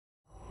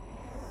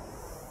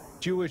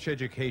Jewish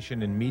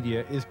Education in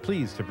Media is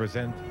pleased to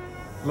present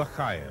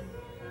L'Chaim,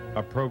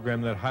 a program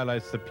that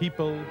highlights the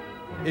people,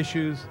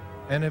 issues,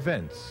 and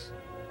events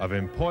of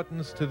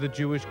importance to the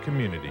Jewish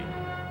community.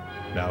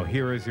 Now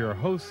here is your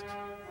host,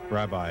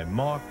 Rabbi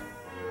Marc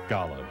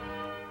Golub.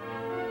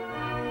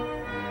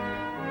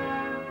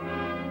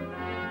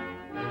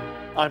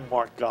 I'm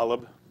Marc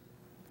Golub,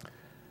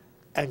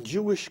 and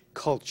Jewish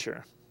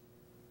culture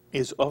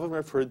is often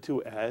referred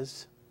to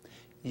as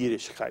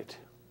Yiddishkayt,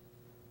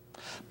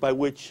 by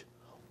which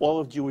all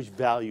of Jewish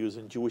values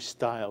and Jewish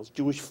styles,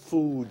 Jewish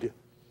food,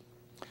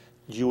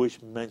 Jewish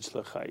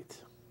menschlichkeit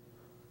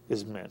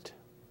is meant.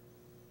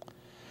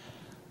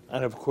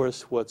 And of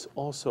course, what's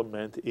also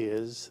meant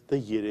is the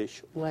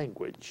Yiddish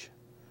language.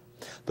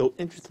 Though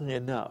interestingly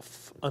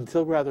enough,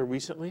 until rather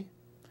recently,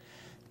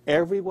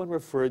 everyone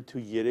referred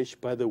to Yiddish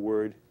by the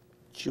word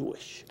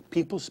Jewish.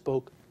 People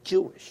spoke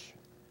Jewish.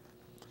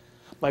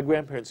 My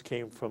grandparents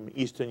came from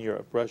Eastern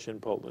Europe, Russia and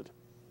Poland.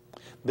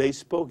 They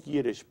spoke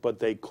Yiddish, but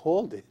they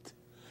called it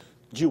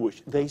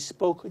Jewish. They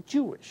spoke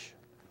Jewish.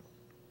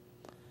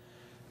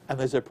 And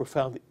there's a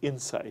profound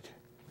insight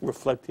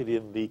reflected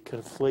in the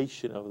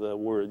conflation of the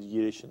words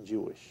Yiddish and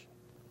Jewish.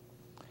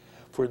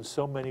 For in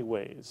so many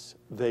ways,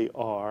 they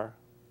are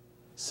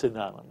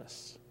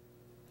synonymous.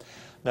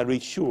 Now, to be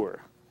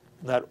sure,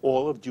 not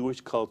all of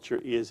Jewish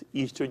culture is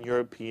Eastern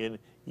European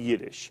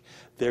Yiddish.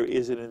 There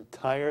is an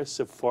entire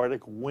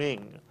Sephardic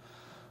wing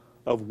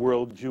of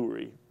world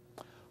Jewry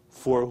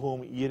for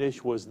whom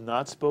Yiddish was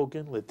not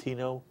spoken,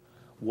 Latino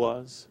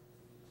was.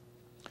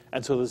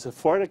 And so the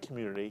Sephardic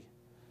community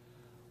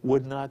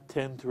would not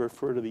tend to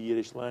refer to the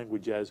Yiddish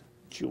language as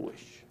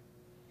Jewish.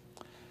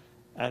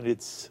 And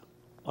it's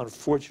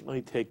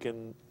unfortunately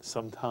taken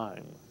some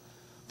time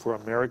for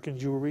American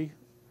Jewry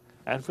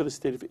and for the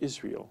State of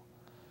Israel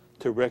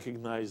to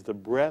recognize the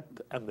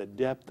breadth and the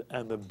depth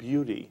and the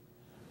beauty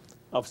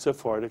of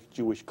Sephardic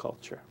Jewish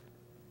culture.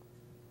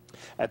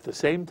 At the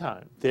same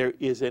time, there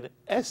is an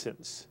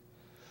essence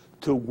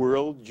to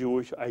world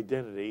Jewish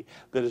identity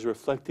that is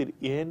reflected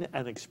in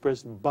and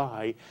expressed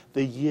by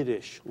the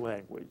Yiddish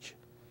language,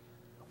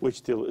 which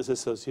still is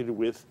associated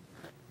with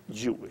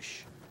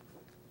Jewish.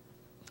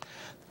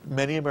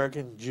 Many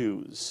American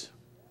Jews,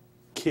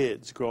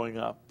 kids growing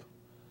up,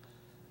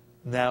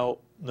 now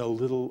know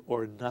little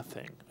or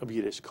nothing of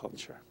Yiddish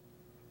culture,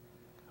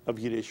 of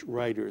Yiddish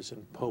writers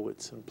and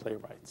poets and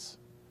playwrights.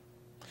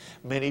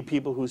 Many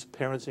people whose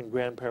parents and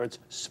grandparents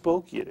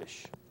spoke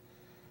Yiddish,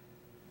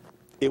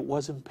 it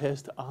wasn't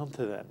passed on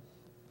to them,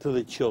 to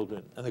the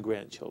children and the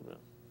grandchildren.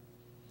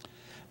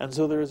 And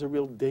so there is a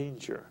real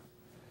danger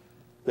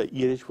that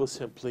Yiddish will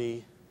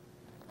simply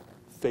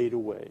fade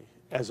away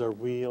as a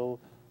real,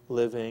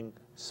 living,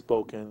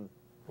 spoken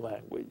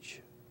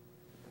language.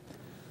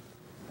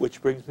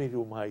 Which brings me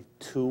to my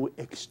two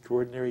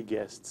extraordinary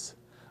guests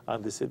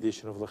on this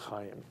edition of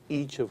L'Chaim,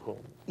 each of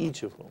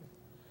whom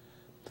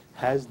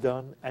has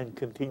done and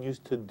continues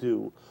to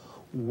do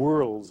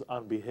worlds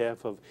on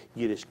behalf of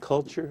Yiddish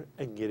culture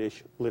and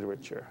Yiddish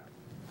literature.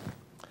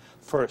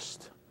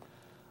 First,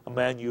 a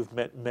man you've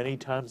met many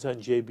times on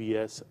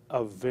JBS,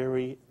 a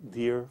very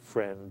dear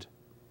friend,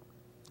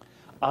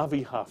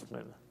 Avi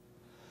Hoffman,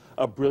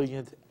 a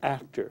brilliant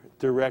actor,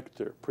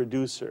 director,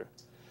 producer,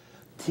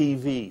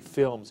 TV,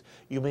 films.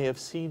 You may have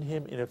seen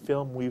him in a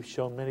film we've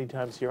shown many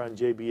times here on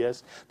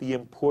JBS, The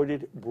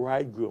Imported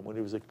Bridegroom, when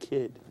he was a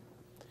kid.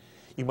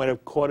 You might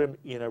have caught him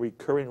in a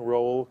recurring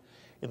role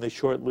in the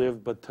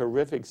short-lived but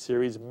terrific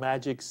series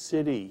Magic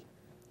City.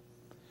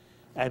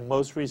 And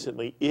most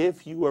recently,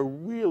 if you were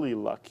really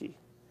lucky,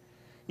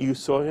 you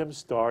saw him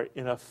star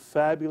in a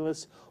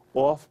fabulous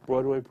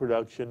off-Broadway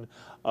production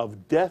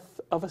of Death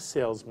of a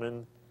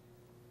Salesman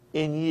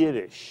in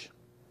Yiddish,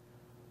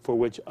 for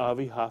which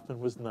Avi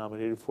Hoffman was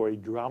nominated for a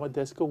Drama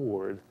Desk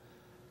Award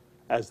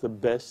as the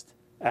best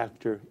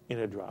actor in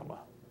a drama.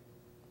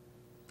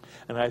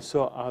 And I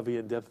saw Avi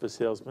in Death of a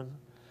Salesman,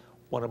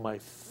 one of my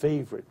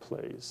favorite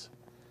plays,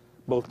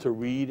 both to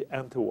read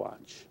and to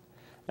watch.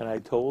 And I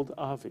told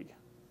Avi,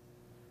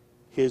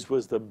 his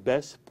was the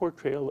best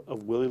portrayal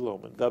of Willie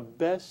Loman, the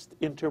best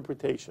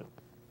interpretation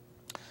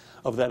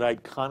of that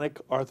iconic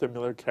Arthur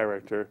Miller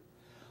character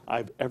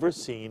I've ever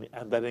seen,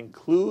 and that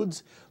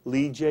includes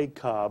Lee J.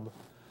 Cobb,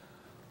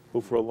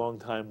 who for a long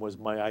time was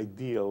my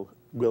ideal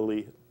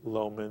Willie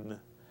Loman.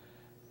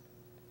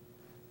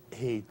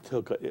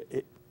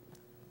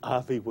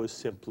 Avi was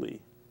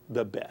simply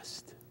the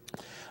best.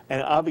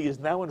 And Avi is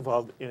now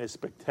involved in a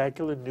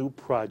spectacular new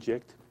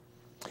project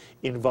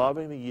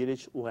involving the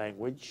Yiddish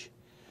language,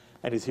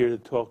 and is here to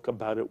talk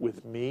about it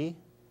with me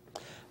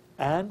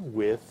and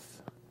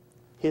with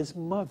his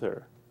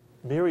mother,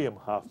 Miriam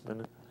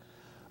Hoffman,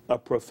 a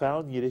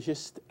profound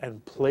Yiddishist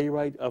and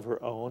playwright of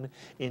her own.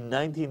 In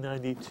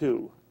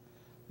 1992,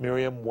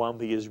 Miriam won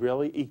the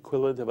Israeli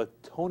equivalent of a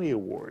Tony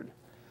Award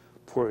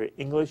for her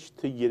English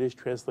to Yiddish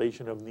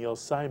translation of Neil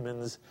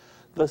Simon's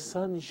The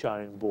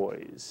Sunshine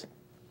Boys.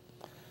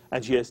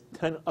 And she has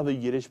 10 other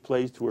Yiddish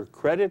plays to her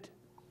credit,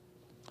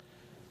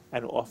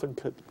 and often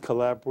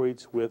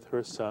collaborates with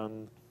her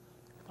son,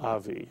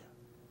 Avi.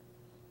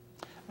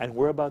 And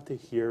we're about to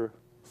hear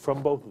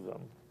from both of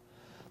them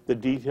the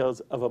details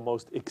of a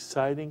most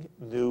exciting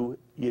new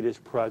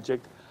Yiddish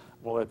project.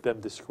 I'm going to let them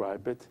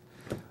describe it.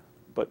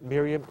 But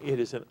Miriam, it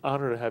is an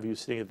honor to have you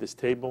sitting at this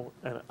table.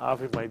 And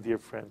Avi, my dear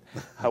friend,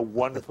 how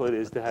wonderful it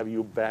is to have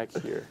you back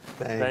here.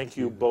 Thank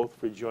you both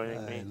for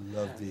joining me. I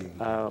love being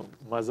here.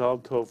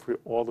 Mazal Tov for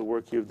all the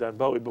work you've done.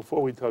 But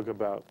before we talk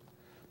about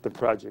the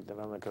project, and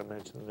I'm not going to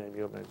mention the name,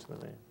 you'll mention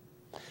the name.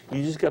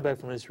 You just got back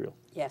from Israel.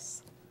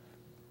 Yes.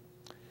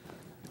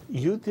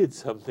 You did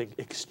something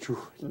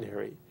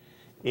extraordinary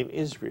in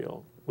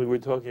Israel. We were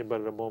talking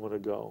about it a moment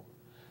ago.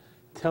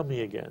 Tell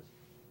me again.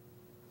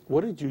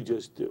 What did you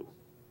just do?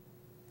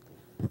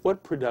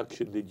 What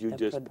production did you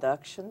just... The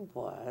production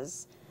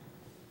was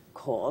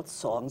called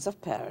Songs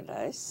of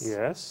Paradise.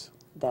 Yes.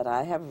 That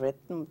I have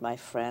written with my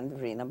friend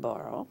Rena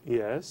Borrow.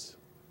 Yes.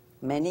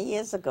 Many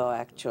years ago,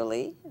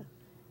 actually.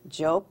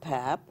 Joe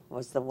Papp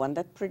was the one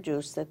that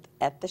produced it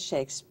at the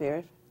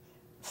Shakespeare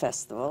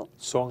Festival.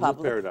 Songs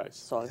of Paradise.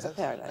 Songs of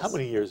Paradise. How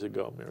many years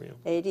ago, Miriam?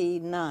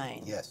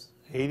 89. Yes.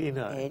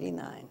 89.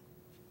 89.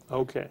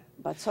 Okay.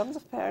 But Songs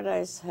of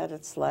Paradise had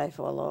its life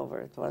all over.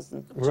 It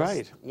wasn't just...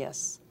 Right.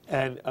 Yes.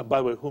 And by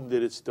the way, whom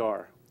did it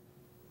star?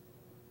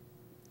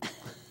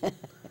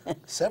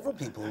 Several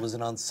people. It was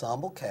an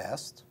ensemble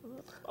cast.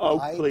 Oh,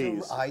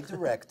 please. I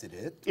directed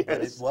it, Yes.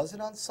 but it was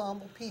an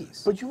ensemble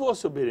piece. But you've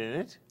also been in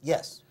it.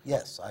 Yes,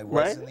 yes. I was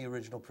Right? in the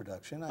original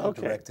production. I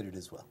Okay. directed it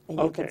as well. And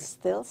you Okay. can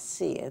still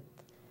see it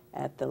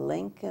at the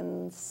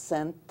Lincoln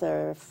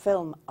Center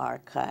Film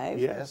Archive.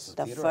 Yes.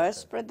 The theater first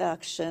archive.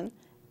 production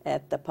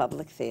at the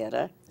Public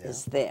Theater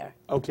is there.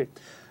 Okay.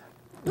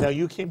 Now,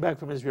 you came back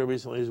from Israel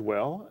recently as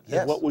well.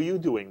 Yes. And what were you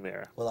doing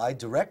there? Well, I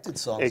directed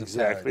Songs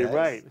Exactly of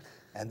Paradise. right.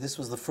 And this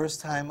was the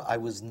first time I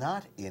was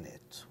not in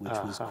it, which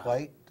was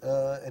quite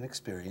an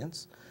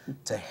experience,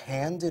 to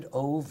hand it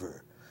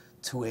over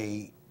to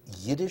a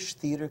Yiddish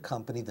theater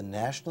company, the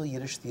National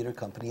Yiddish Theater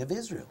Company of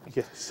Israel.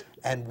 Yes.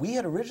 And we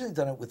had originally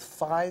done it with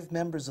 5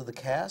 members of the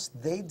cast.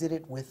 They did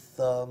it with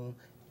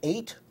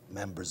 8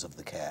 members of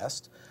the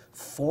cast,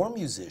 4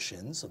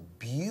 musicians, a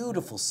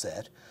beautiful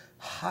set,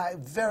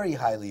 very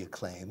highly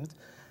acclaimed.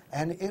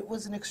 And it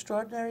was an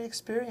extraordinary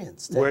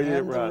experience to Where did it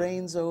hand the run?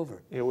 reins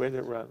over. Yeah, where did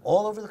it run?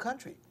 All over the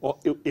country. Well,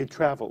 it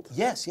traveled.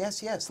 Yes,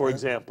 yes, yes. For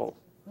example.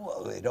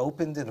 Well, it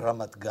opened in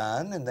Ramat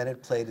Gan, and then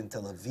it played in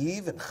Tel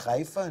Aviv, and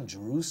Haifa, and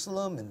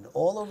Jerusalem, and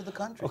all over the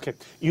country. Okay.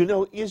 You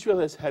know, Israel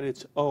has had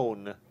its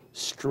own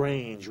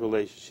strange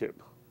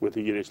relationship with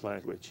the Yiddish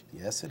language.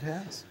 Yes, it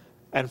has.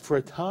 And for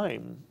a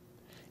time,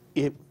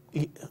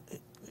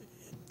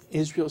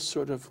 Israel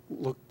sort of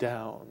looked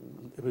down.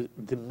 It was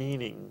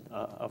demeaning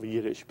of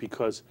Yiddish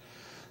because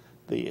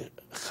the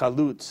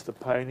chalutz, the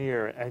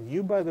pioneer, and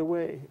you, by the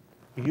way,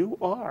 you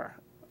are.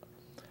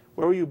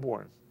 Where were you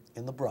born?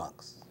 In the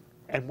Bronx,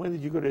 And when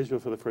did you go to Israel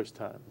for the first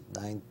time?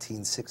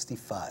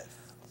 1965.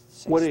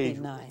 What age?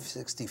 69.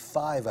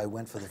 65, I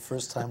went for the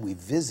first time. We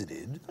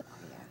visited,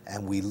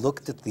 and we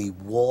looked at the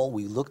wall.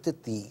 We looked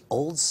at the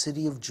old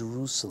city of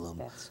Jerusalem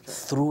That's true.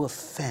 through a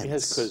fence.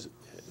 Yes, because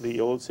the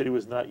old city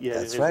was not yet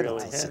That's in right,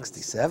 Israeli until hands.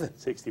 67.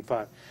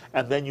 65.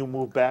 And then you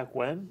moved back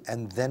when?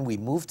 And then we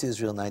moved to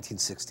Israel in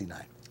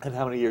 1969. And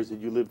how many years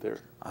did you live there?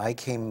 I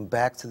came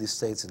back to the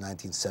States in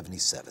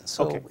 1977,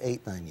 so Okay.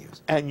 8-9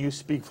 years. And you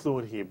speak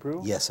fluent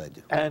Hebrew? Yes, I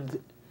do.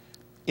 And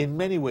in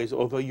many ways,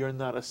 although you're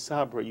not a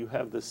Sabra, you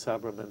have the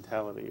Sabra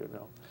mentality, you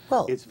know.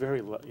 Well, It's very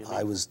unique.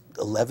 I was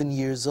 11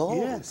 years old.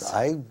 Yes.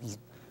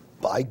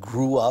 I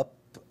grew up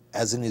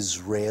as an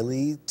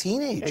Israeli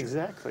teenager.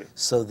 Exactly.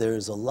 So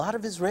there's a lot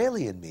of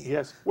Israeli in me.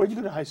 Yes. Where'd you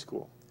go to high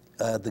school?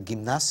 The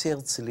Gimnasia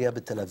Herzliya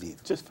Tel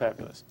Aviv. Just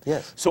fabulous.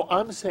 Yes. So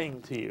I'm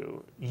saying to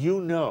you, you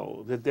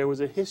know that there was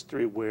a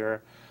history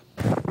where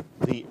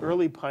the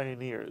early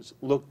pioneers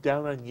looked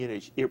down on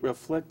Yiddish. It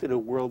reflected a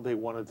world they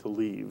wanted to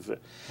leave. Right.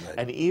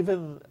 And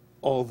even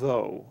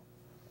although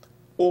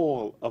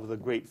all of the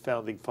great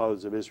founding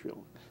fathers of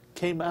Israel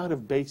came out of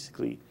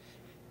basically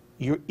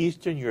your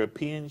Eastern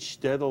European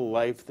shtetl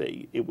life,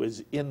 it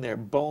was in their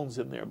bones,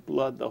 in their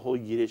blood, the whole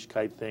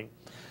Yiddishkayt thing.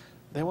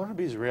 They wanted to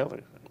be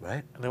Israeli.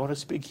 Right. And they want to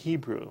speak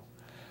Hebrew.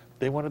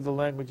 They wanted the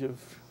language of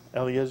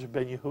Eliezer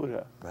ben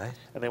Yehuda. Right.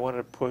 And they wanted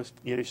to push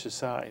Yiddish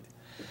aside.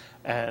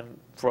 And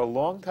for a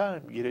long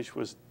time, Yiddish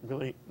was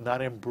really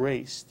not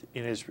embraced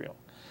in Israel.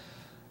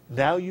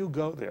 Now you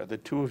go there, the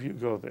two of you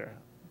go there,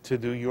 to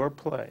do your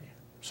play,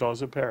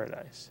 Songs of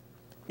Paradise,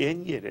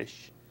 in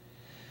Yiddish.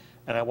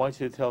 And I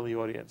want you to tell the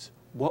audience,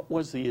 what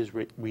was the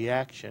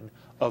reaction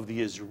of the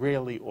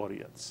Israeli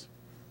audience?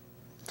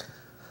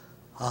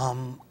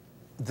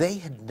 They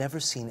had never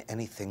seen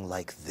anything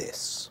like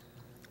this,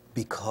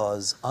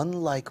 because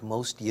unlike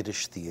most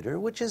Yiddish theater,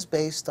 which is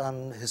based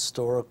on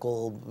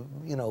historical,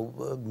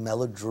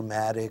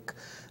 melodramatic,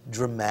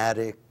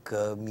 dramatic,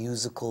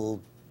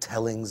 musical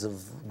tellings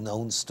of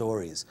known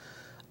stories,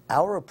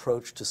 our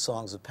approach to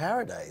Songs of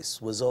Paradise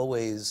was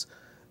always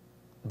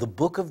the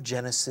Book of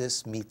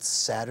Genesis meets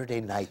Saturday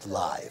Night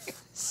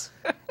Live.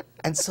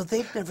 And so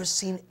they've never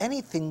seen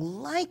anything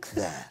like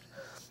that.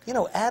 You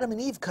know, Adam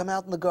and Eve come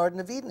out in the Garden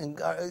of Eden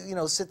and, you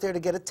know, sit there to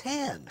get a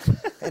tan.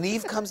 And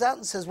Eve comes out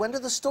and says, when do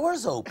the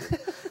stores open?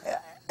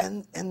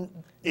 And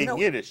you In know,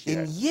 Yiddish, in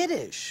yes.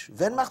 Yiddish.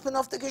 Wenn macht man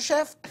auf der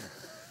Geschäft?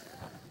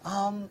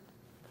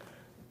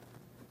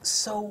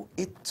 So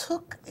it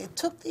took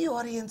the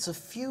audience a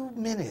few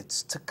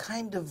minutes to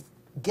kind of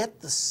get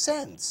the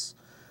sense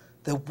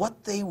that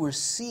what they were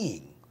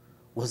seeing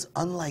was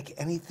unlike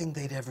anything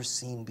they'd ever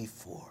seen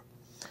before.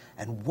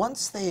 And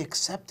once they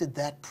accepted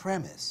that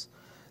premise,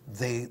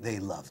 they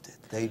loved it.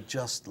 They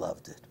just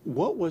loved it.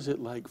 What was it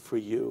like for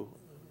you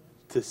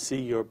to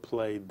see your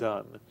play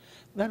done?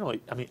 Not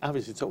only, I mean,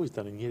 obviously it's always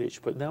done in Yiddish,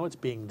 but now it's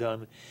being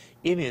done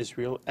in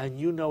Israel, and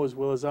you know as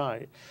well as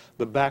I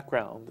the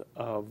background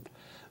of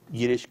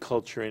Yiddish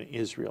culture in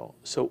Israel.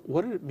 So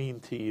what did it mean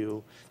to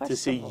you to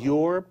First see of all,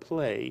 your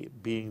play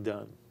being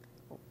done?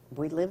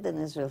 we lived in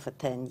Israel for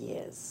 10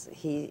 years.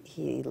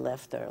 He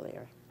left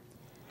earlier.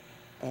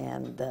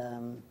 And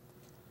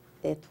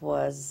it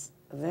was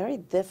very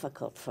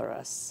difficult for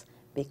us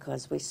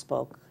because we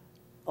spoke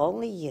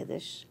only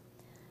Yiddish.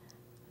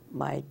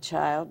 My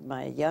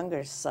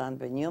younger son,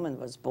 Benjamin,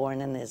 was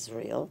born in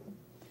Israel,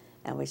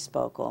 and we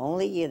spoke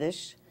only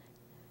Yiddish.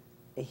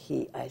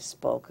 I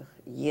spoke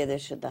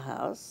Yiddish at the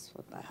house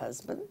with my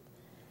husband.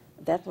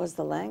 That was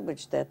the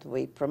language that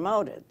we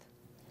promoted.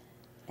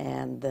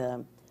 And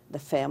the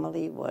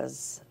family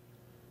was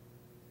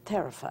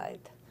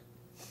terrified.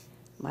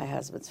 My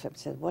husband's family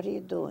said, "What are you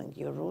doing?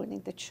 You're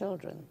ruining the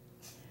children."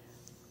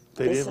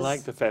 They didn't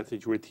like the fact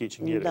that you were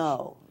teaching Yiddish.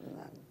 No.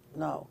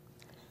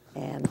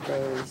 And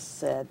they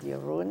said, "You're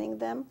ruining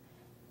them."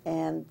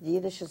 And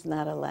Yiddish is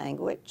not a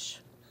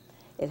language.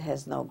 It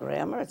has no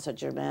grammar. It's a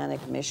Germanic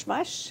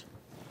mishmash.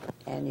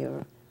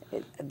 And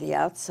the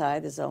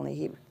outside is only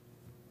Hebrew.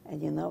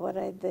 And you know what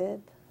I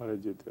did? What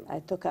did you do? I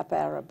took up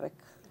Arabic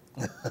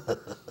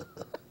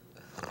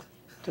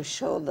to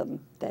show them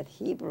that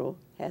Hebrew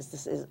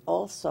is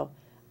also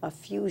a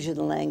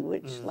fusion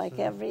language like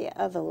every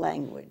other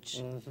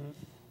language.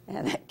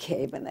 And I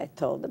came and I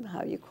told them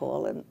how you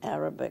call in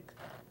Arabic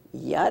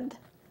yad,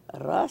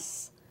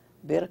 ras,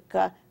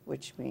 birka,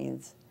 which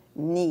means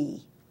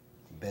knee,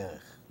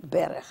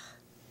 berech.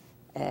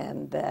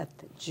 And that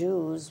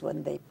Jews,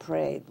 when they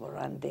prayed, were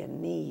on their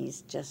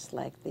knees just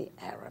like the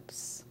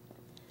Arabs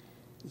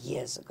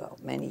years ago,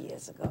 many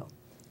years ago.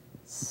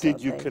 So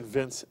Did you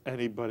convince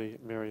anybody,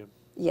 Miriam?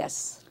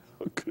 Yes.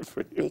 Good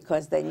for you.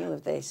 Because they knew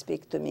if they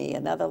speak to me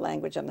another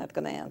language, I'm not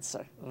going to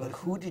answer. But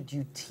who did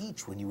you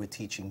teach when you were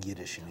teaching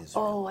Yiddish in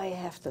Israel? Oh, I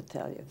have to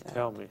tell you that.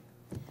 Tell me.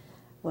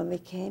 When we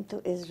came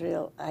to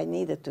Israel, I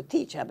needed to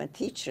teach. I'm a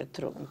teacher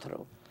through and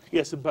through.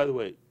 Yes, and by the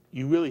way,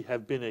 you really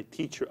have been a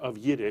teacher of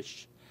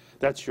Yiddish.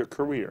 That's your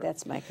career.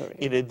 That's my career.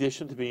 In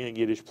addition to being a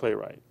Yiddish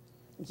playwright.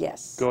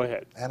 Yes. Go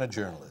ahead. And a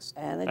journalist.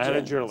 And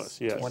a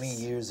journalist, yes. 20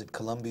 years at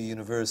Columbia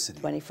University.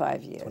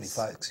 25 years.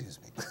 25, excuse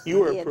me. You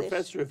were a Yiddish.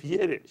 professor of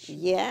Yiddish.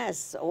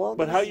 Yes, all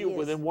But these how you? years.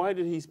 Well, then why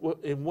did he?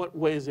 In what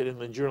way is it in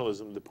the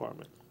journalism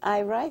department?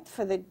 I write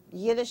for the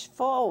Yiddish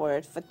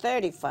Forward for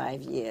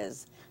 35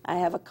 years. I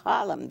have a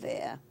column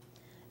there.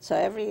 So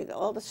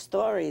all the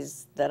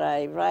stories that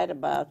I write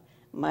about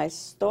my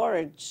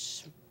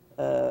storage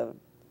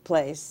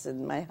place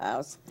in my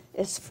house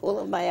is full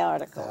of my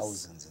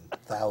articles. Thousands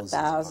and thousands,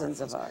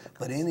 Thousands of of articles.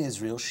 But in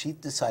Israel, she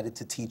decided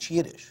to teach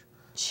Yiddish.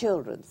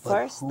 Children. But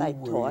First who I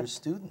were taught your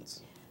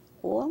students?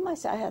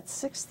 I had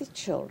 60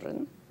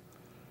 children.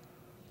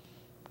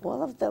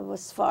 All of them were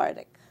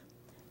Sephardic.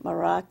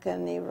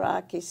 Moroccan,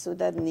 Iraqi,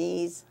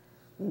 Sudanese,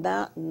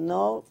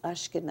 no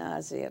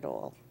Ashkenazi at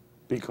all.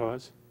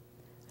 Because?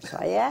 So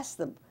I asked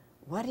them,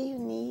 what do you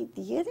need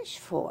Yiddish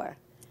for?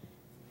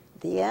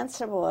 The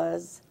answer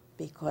was,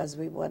 because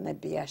we want to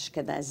be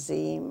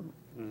Ashkenazim,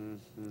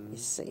 you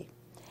see.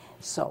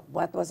 So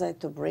what was I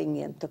to bring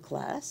into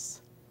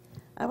class?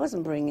 I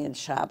wasn't bringing in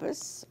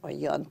Shabbos or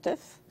Yontif.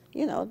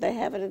 You know, they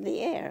have it in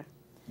the air.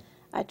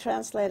 I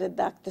translated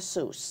Dr.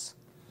 Seuss.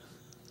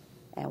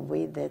 And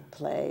we did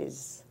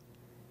plays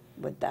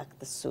with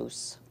Dr.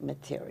 Seuss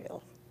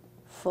material,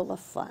 full of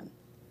fun.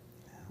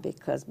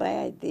 Because my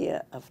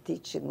idea of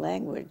teaching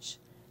language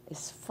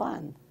is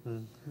fun,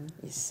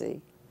 you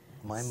see.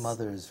 My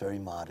mother is very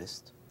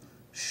modest.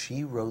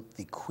 She wrote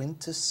the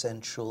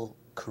quintessential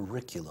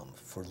curriculum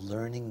for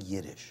learning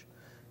Yiddish.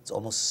 It's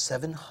almost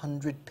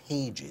 700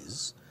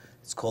 pages.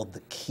 It's called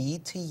The Key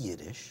to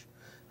Yiddish,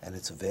 and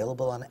it's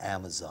available on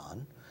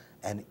Amazon.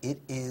 And it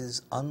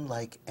is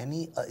unlike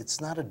any, it's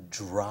not a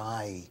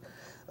dry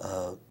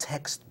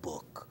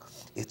textbook.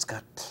 It's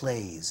got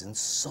plays and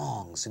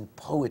songs and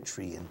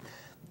poetry, and,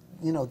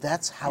 you know,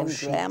 that's how And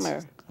she...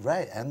 grammar.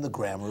 Right, and the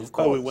grammar, of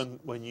By the course. way,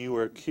 when you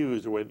were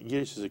accused, or when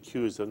Yiddish is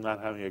accused of not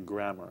having a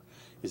grammar,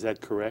 is that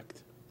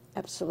correct?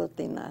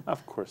 Absolutely not.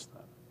 Of course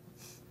not.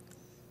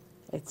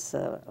 It's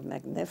a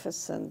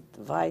magnificent,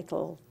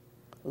 vital,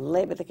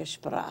 lebendige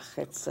Sprache.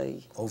 It's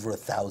Over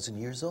 1,000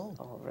 years old.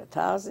 over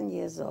 1,000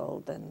 years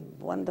old, and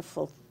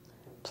wonderful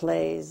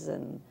plays,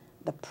 and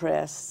the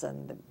press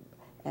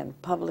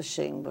and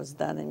publishing was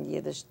done in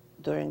Yiddish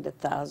during the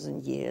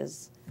 1,000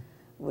 years,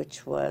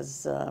 which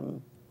was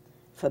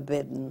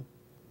forbidden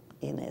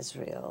in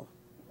Israel,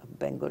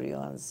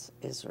 Ben-Gurion's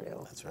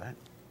Israel. That's right.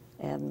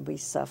 And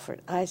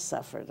I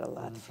suffered a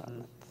lot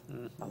from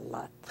it, a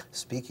lot.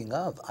 Speaking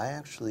of, I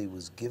actually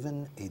was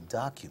given a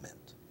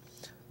document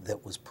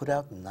that was put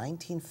out in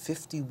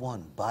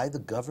 1951 by the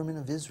government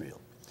of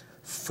Israel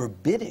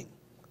forbidding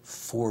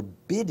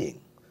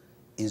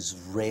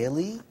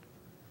Israeli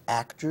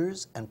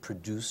actors and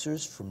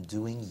producers from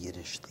doing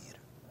Yiddish theater.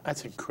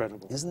 That's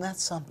incredible. Isn't that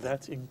something?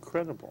 That's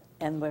incredible.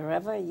 And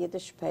wherever a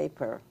Yiddish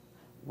paper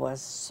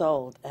was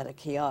sold at a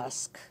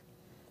kiosk,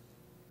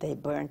 they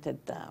burnt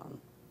it down.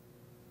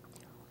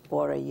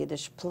 Or a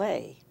Yiddish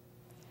play,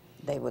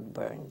 they would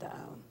burn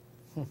down.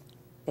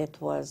 It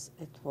was,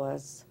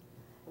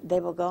 they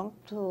were going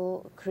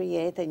to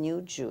create a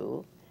new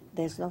Jew.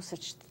 There's no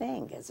such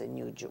thing as a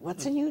new Jew.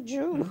 What's a new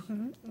Jew?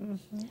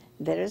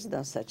 There is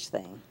no such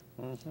thing.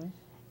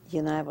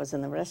 You know, I was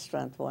in a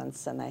restaurant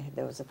once, and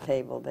there was a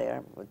table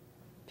there with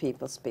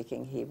people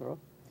speaking Hebrew,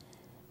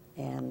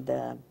 and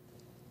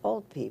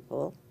old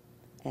people,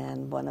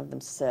 and one of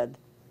them said,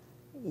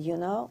 you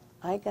know,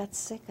 I got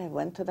sick, I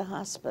went to the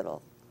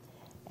hospital,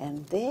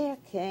 and there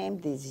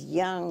came these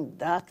young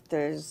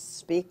doctors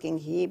speaking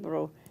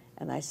Hebrew,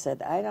 and I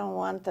said, I don't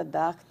want a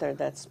doctor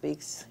that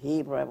speaks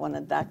Hebrew, I want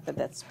a doctor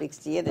that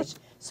speaks Yiddish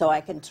so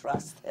I can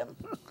trust him.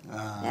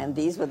 And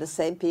these were the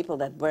same people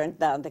that burnt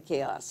down the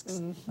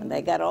kiosks. When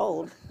they got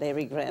old, they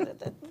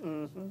regretted it.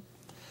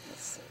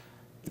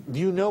 Do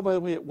you know, by the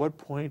way, at what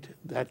point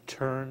that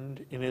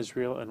turned in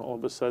Israel and all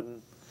of a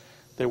sudden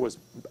there was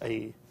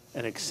an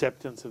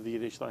acceptance of the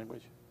Yiddish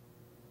language?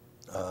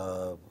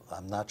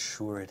 I'm not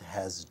sure it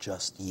has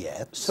just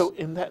yet. So to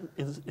a certain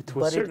extent.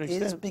 But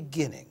it is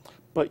beginning.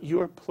 But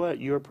your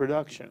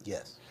production,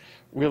 Yes.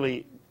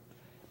 really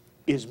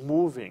is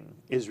moving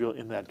Israel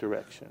in that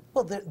direction.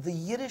 Well, the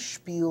Yiddish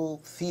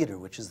Spiel Theater,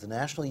 which is the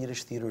National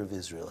Yiddish Theater of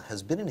Israel,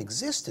 has been in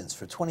existence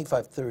for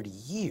 25, 30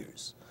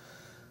 years.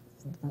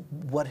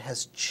 What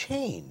has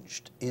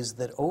changed is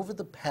that over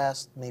the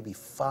past maybe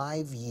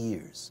 5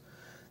 years,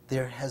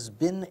 there has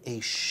been a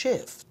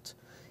shift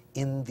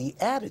in the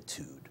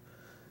attitude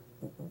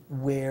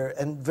where,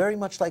 and very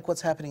much like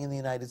what's happening in the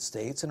United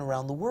States and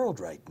around the world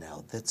right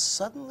now, that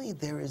suddenly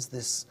there is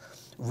this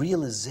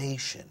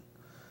realization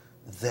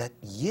that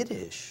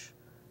Yiddish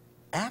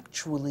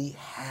actually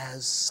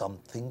has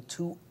something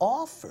to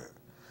offer.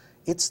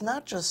 It's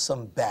not just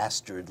some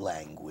bastard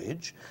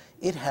language.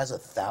 It has a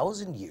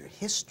 1,000-year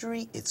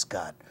history. It's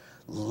got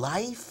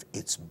life.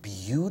 It's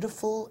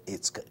beautiful.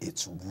 It's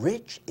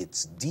rich.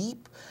 It's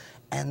deep.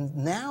 And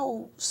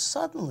now,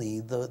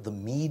 suddenly, the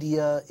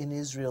media in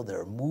Israel, there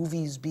are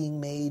movies being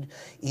made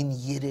in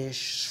Yiddish,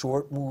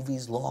 short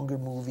movies, longer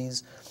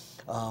movies.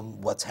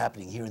 What's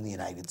happening here in the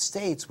United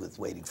States with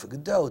Waiting for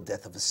Godot,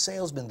 Death of a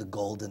Salesman, The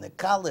Golden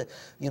Ekale,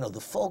 you know, the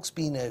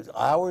Volksbühne,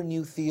 our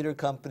new theater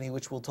company,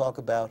 which we'll talk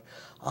about,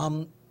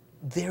 and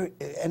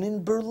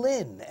in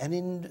Berlin, and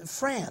in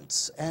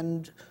France,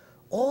 and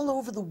all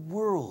over the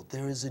world,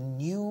 there is a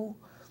new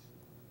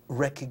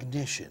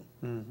recognition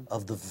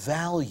of the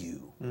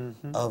value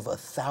of a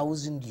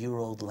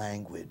 1,000-year-old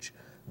language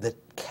that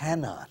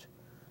cannot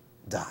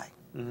die.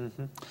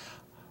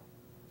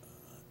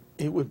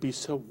 It would be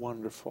so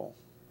wonderful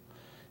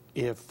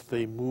if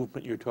the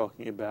movement you're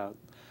talking about,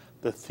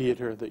 the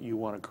theater that you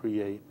want to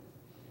create,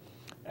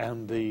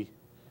 and the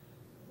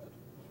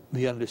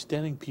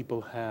understanding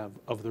people have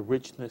of the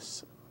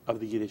richness of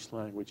the Yiddish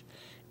language,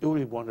 it would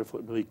be wonderful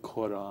if it really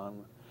caught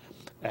on,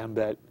 and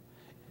that,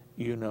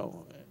 you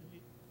know,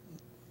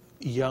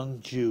 young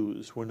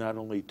Jews were not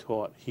only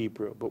taught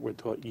Hebrew, but were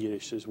taught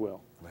Yiddish as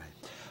well.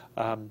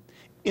 Right.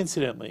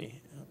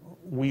 Incidentally,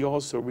 we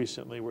also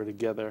recently were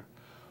together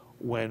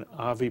when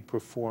Avi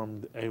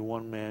performed a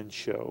one-man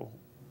show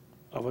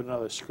of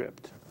another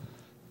script.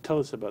 Tell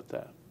us about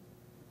that.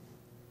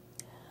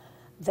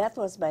 That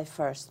was my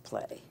first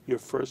play. Your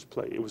first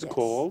play. It was Yes.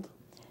 called?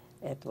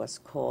 It was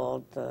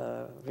called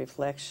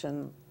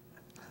Reflection.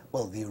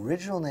 Well, the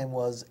original name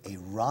was A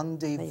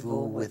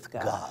Rendezvous with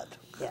God.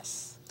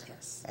 Yes,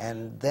 yes.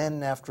 And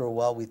then after a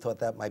while, we thought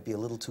that might be a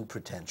little too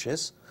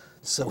pretentious,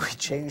 so we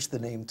changed the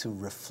name to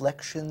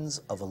Reflections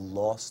of a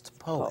Lost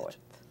Poet.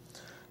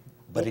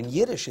 But in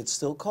Yiddish, it's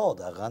still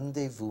called A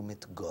Rendezvous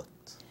mit Gott.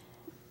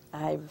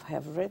 I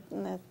have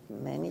written it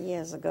many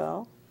years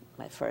ago.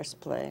 My first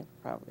play,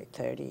 probably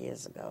 30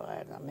 years ago. I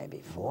don't know, maybe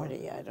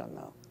 40, I don't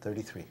know.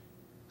 33.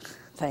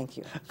 Thank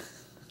you.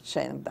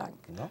 Schönen Dank.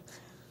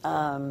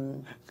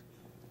 No?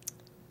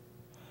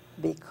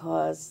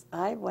 Because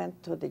I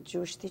went to the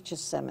Jewish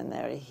Teachers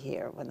Seminary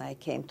here when I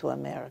came to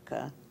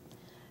America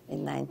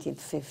in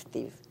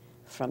 1950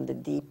 from the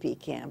DP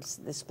camps,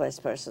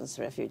 Displaced Persons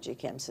Refugee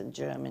Camps in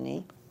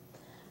Germany.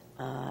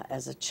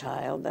 As a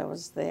child, I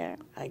was there.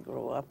 I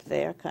grew up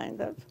there,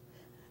 kind of.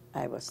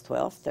 I was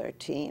 12,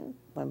 13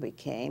 when we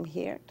came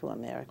here to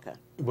America.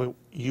 Well,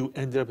 you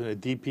ended up in a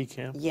DP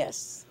camp?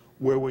 Yes.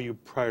 Where were you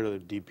prior to the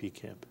DP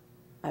camp?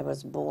 I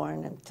was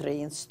born in 3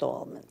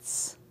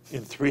 installments.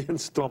 In 3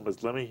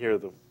 installments. Let me hear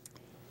them.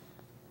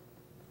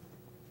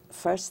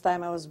 First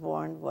time I was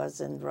born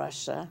was in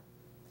Russia,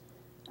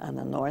 on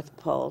the North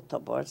Pole,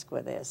 Tobolsk,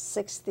 where there's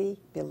 60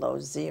 below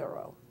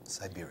zero.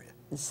 Siberia.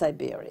 In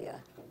Siberia.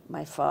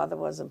 My father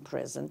was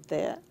imprisoned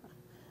there,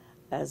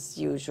 as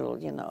usual,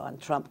 you know, on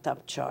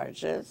trumped-up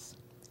charges,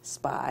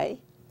 spy.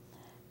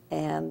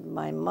 And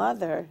my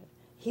mother,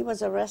 he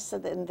was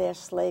arrested in their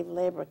slave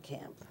labor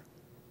camp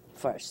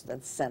first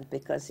and sent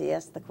because he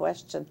asked the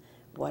question,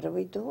 what are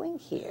we doing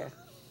here?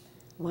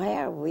 Why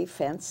are we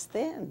fenced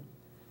in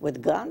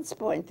with guns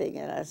pointing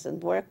at us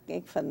and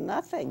working for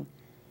nothing?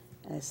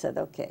 And I said,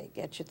 okay,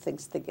 get your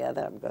things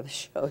together, I'm going to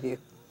show you.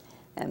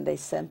 And they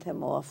sent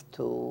him off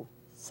to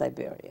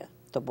Siberia,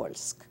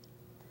 Tobolsk.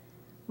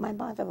 My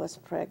mother was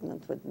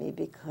pregnant with me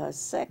because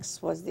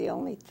sex was the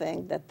only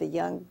thing that the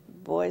young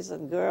boys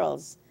and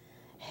girls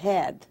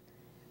had.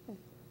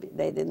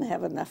 They didn't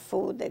have enough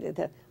food, they didn't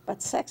have,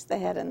 but sex they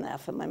had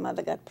enough, and my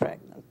mother got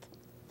pregnant.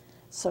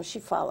 So she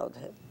followed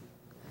him.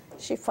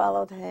 She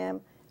followed him,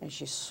 and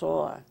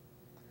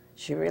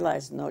she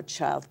realized no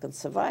child can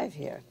survive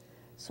here.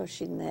 So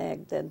she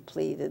nagged and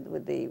pleaded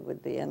with the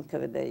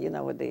you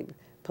know, with the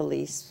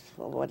police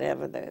or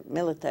whatever, the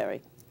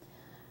military.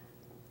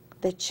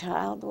 The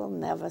child will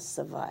never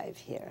survive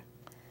here.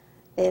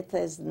 It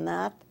is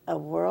not a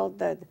world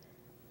that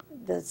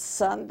the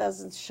sun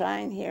doesn't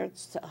shine here.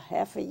 It's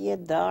half a year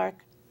dark.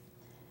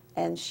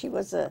 And she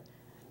was a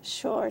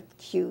short,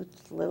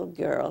 cute little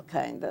girl,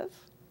 kind of.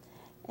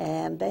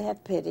 And they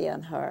had pity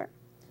on her.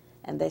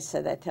 And they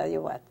said, I tell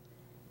you what,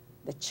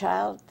 the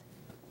child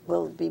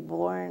will be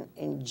born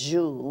in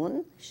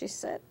June, she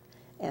said,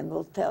 and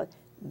we'll tell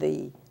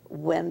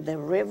when the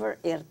river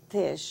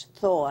Irtish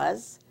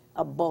thaws,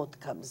 a boat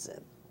comes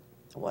in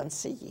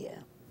once a year.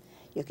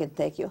 You can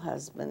take your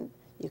husband,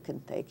 you can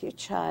take your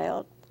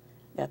child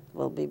that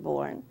will be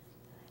born,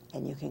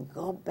 and you can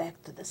go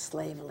back to the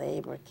slave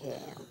labor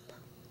camp.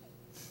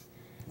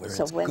 Where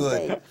So it's when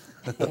good.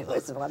 it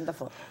was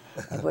wonderful,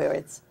 where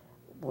it's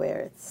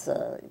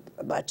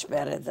much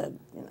better than,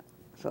 you know,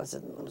 it was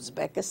in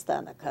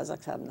Uzbekistan or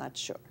Kazakhstan, I'm not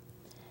sure.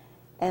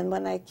 And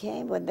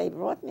when they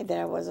brought me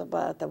there, I was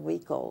about a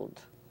week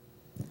old.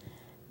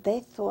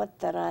 They thought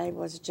that I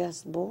was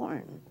just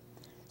born.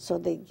 So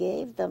they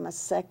gave them a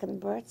second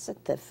birth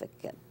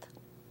certificate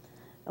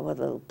with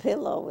a little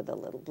pillow, with a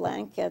little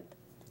blanket.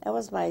 That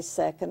was my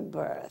second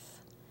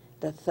birth.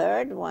 The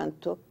third one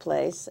took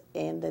place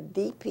in the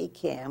DP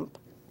camp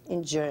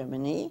in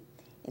Germany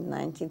in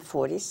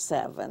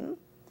 1947,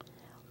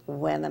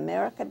 when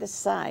America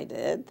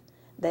decided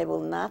they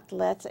will not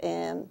let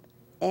in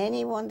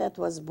anyone that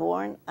was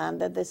born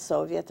under the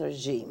Soviet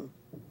regime.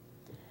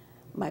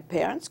 My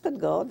parents could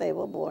go. They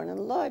were born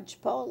in Lodz,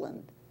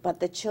 Poland, but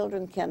the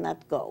children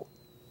cannot go.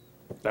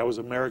 That was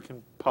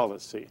American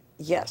policy.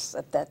 Yes,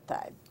 at that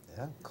time.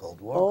 Yeah,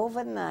 Cold War.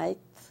 Overnight,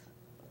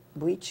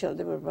 we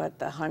children were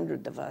about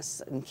 100 of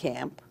us in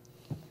camp.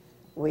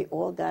 We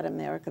all got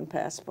American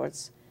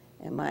passports,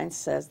 and mine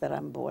says that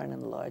I'm born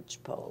in Lodz,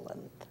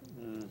 Poland.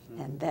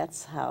 Mm-hmm. And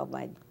that's how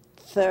my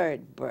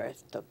third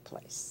birth took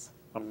place.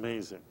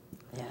 Amazing.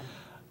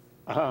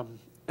 Yeah.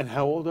 And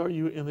how old are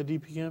you in the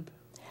DP camp?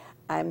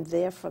 I'm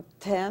there from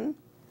 10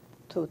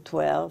 to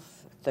 12,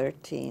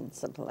 13,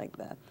 something like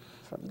that,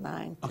 from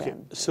 9, 10. Okay,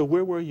 so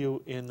where were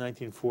you in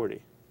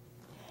 1940?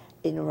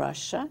 In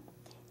Russia,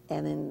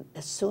 and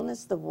as soon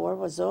as the war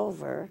was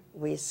over,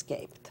 we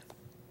escaped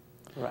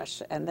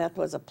Russia. And that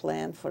was a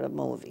plan for the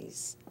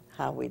movies,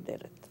 how we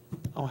did it.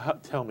 Oh,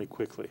 tell me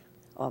quickly.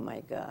 Oh,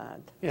 my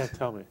God. Yeah,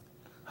 tell me.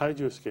 How did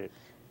you escape?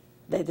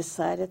 They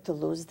decided to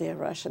lose their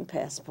Russian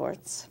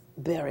passports,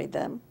 bury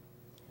them.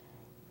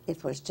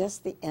 It was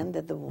just the end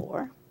of the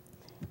war,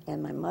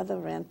 and my mother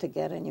ran to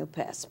get a new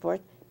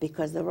passport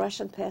because the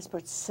Russian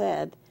passport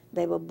said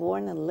they were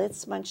born in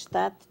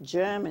Litzmannstadt,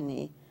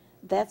 Germany.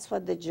 That's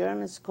what the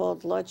Germans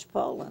called Lodz,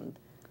 Poland.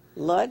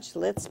 Lodz,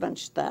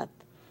 Litzmannstadt,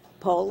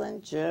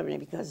 Poland, Germany,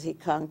 because he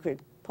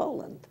conquered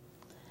Poland.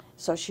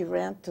 So she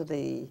ran to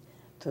the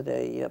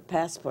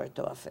passport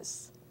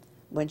office.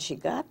 When she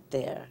got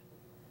there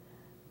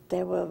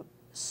were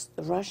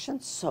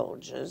Russian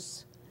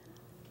soldiers,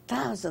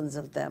 thousands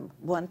of them,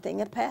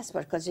 wanting a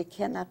passport, because you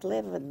cannot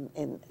live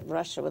in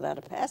Russia without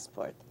a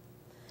passport.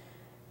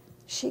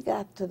 She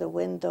got to the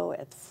window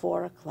at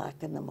 4 o'clock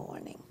in the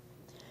morning,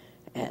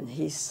 and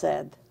he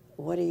said,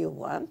 what do you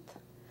want?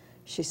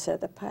 She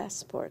said, a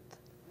passport.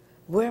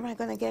 Where am I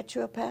going to get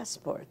you a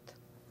passport?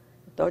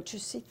 Don't you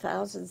see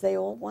thousands? They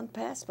all want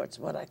passports.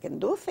 What I can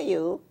do for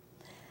you,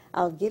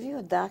 I'll give you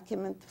a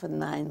document for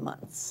 9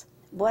 months.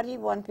 What do you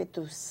want me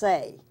to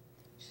say?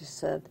 She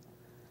said,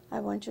 I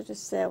want you to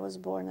say I was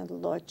born in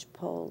Lodz,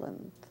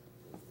 Poland.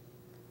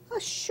 Oh,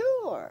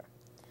 sure.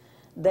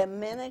 The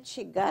minute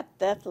she got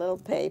that little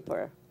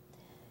paper,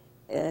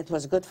 and it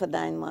was good for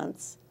 9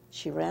 months,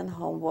 she ran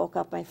home, woke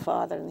up my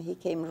father, and he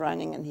came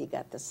running, and he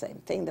got the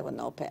same thing. There were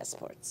no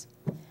passports.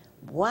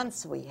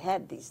 Once we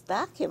had these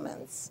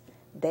documents,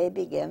 they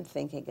began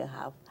thinking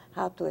of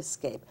how to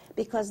escape,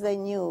 because they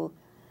knew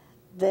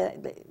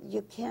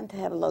you can't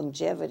have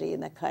longevity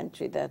in a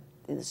country that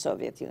in the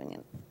Soviet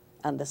Union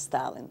under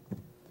Stalin.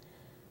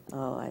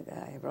 Oh,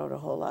 I wrote a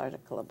whole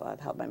article about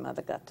how my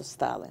mother got to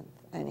Stalin.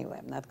 Anyway,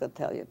 I'm not going to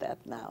tell you that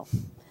now.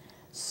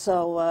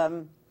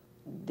 So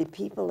the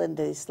people in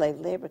the slave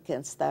labor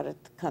camps started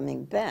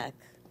coming back,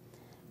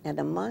 and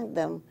among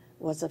them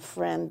was a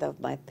friend of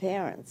my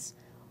parents,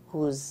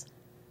 whose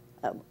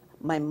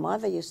my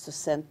mother used to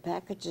send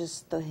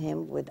packages to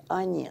him with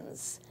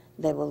onions.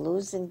 They were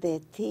losing their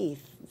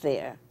teeth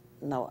there.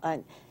 No,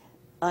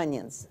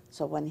 onions.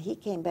 So when he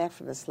came back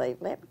from the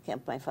slave labor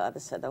camp, my father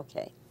said,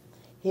 okay,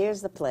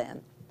 here's the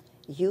plan.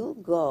 You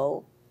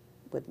go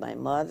with my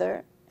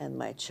mother and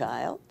my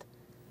child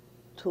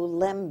to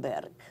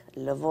Lemberg,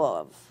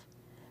 Lvov,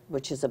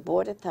 which is a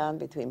border town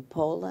between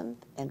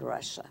Poland and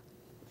Russia.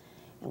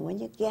 And when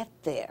you get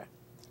there,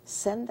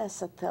 send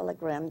us a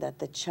telegram that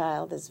the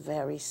child is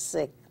very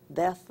sick,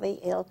 deathly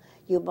ill.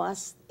 You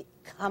must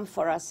come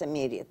for us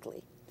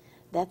immediately.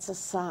 That's a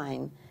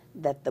sign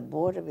that the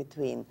border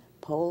between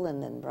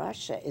Poland and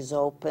Russia is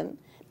open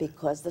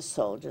because the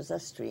soldiers are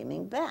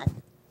streaming back.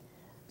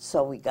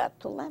 So we got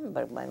to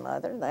Lemberg, my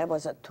mother. That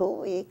was a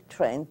 2-week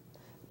train,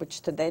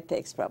 which today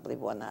takes probably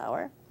 1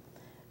 hour.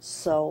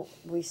 So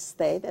we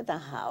stayed at a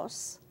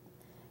house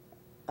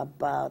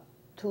about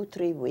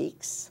 2-3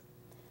 weeks,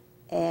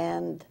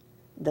 and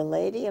the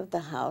lady of the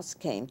house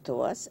came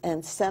to us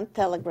and sent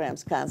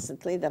telegrams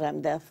constantly that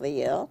I'm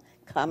deathly ill,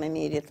 come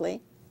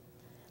immediately.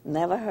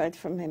 Never heard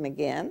from him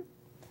again.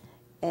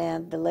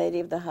 And the lady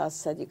of the house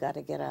said, you got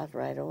to get out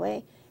right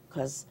away,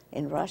 because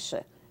in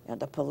Russia,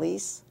 the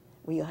police,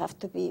 you have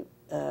to be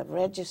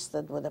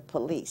registered with the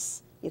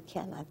police. You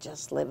cannot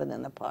just live in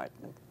an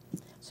apartment.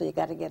 So you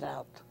got to get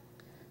out.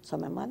 So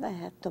my mother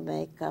had to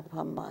make up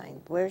her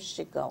mind. Where is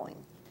she going?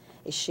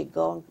 Is she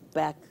going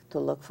back to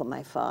look for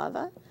my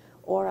father?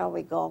 Or are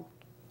we going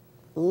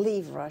to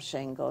leave Russia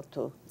and go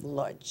to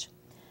Lodz?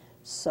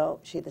 So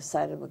she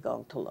decided we're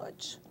going to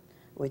Lodz.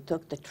 We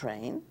took the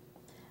train.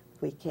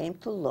 We came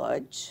to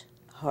Lodz,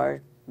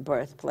 her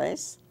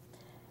birthplace,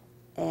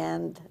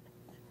 and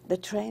the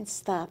train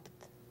stopped.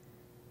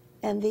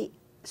 And the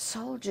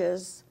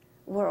soldiers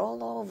were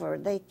all over.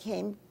 They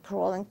came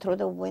crawling through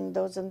the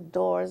windows and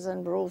doors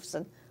and roofs,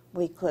 and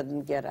we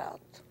couldn't get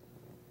out.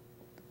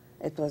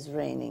 It was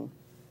raining,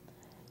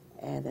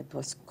 and it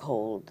was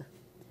cold.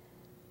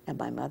 And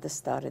my mother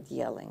started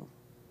yelling,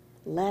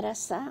 let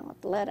us out,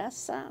 let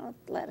us out,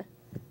 let us.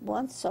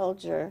 One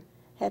soldier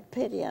had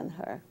pity on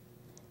her.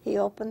 He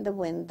opened the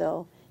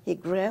window, he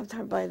grabbed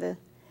her by the,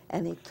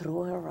 and he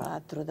threw her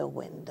out through the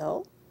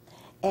window.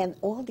 And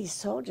all these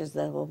soldiers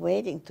that were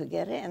waiting to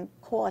get in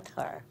caught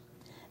her.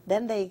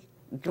 Then they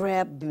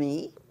grabbed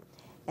me,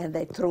 and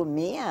they threw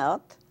me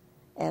out,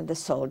 and the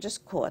soldiers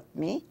caught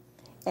me.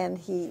 And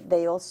he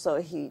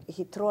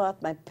threw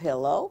out my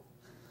pillow,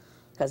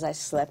 because I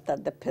slept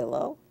on the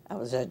pillow. I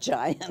was a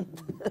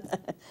giant.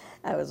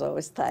 I was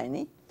always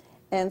tiny.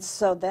 And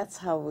so that's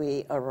how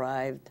we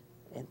arrived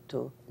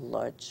into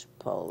Lodz,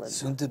 Poland.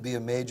 Soon to be a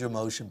major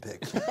motion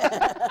picture.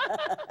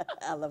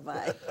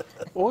 Alibi.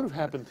 What would have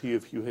happened to you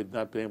if you had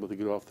not been able to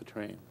get off the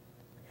train?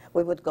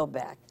 We would go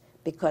back,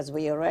 because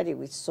we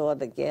saw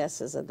the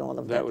gases and all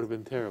of that. That would have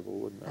been terrible,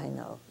 wouldn't it? I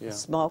know. Yeah.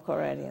 Smoke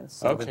already and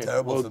so. It would have been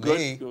terrible for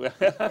me.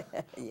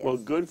 Yes. Well,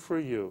 good for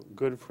you.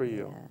 Good for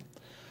you. Yeah.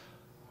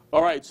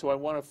 All right, so I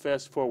want to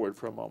fast forward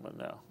for a moment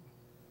now.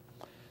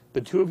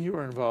 The two of you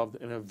are involved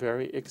in a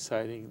very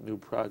exciting new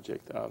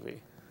project,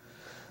 Avi.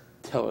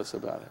 Tell us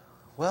about it.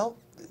 Well,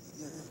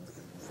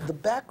 the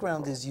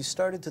background is you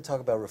started to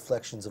talk about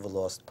Reflections of a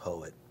Lost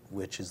Poet,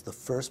 which is the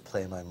first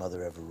play my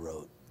mother ever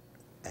wrote.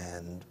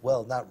 And,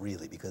 well, not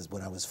really, because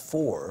when I was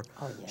 4,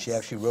 she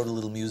actually wrote a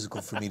little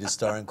musical for me to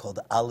star in called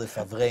Aleph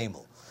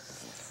Avremel.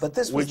 But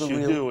this was Which the you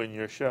real, do in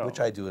your show. Which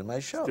I do in my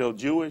show. Still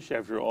Jewish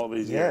after all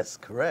these years. Yes,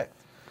 correct.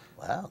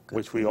 Wow. Good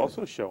Which for we you.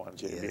 also show on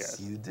JBS.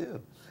 Yes, you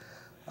do.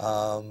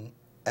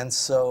 And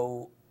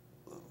so,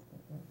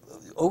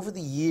 over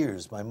the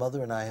years, my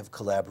mother and I have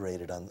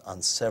collaborated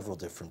on several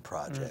different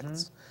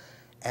projects.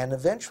 And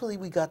eventually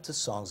we got to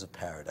Songs of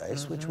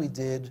Paradise, which we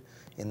did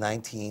in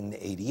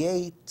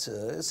 1988,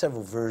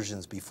 several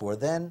versions before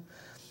then.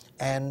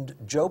 And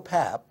Joe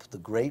Papp, the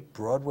great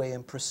Broadway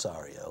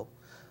impresario,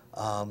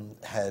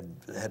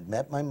 had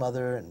met my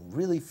mother and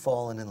really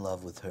fallen in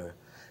love with her.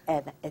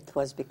 And it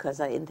was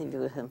because I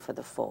interviewed him for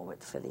the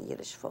forward, for the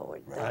Yiddish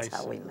forward. That's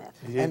how we met.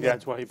 And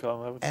that's why he fell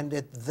in love with you? And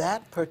at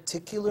that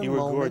particular You were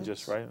moment...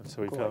 gorgeous, right?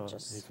 So he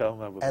fell in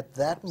love with you. At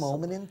that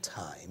moment in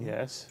time,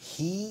 Yes.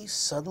 he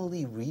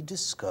suddenly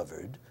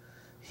rediscovered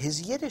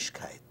his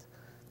Yiddishkayt.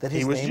 That He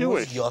his was name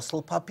Jewish. was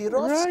Yossel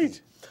Papirovsky.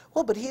 Right.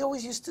 Well, but he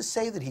always used to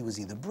say that he was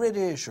either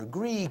British or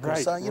Greek or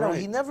Right, something. You know,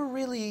 he right. never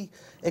really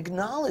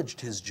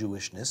acknowledged his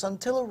Jewishness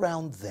until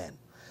around then.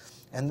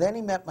 And then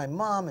he met my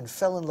mom and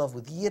fell in love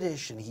with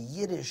Yiddish, and he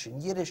Yiddish and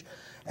Yiddish.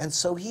 And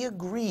so he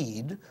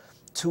agreed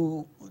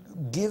to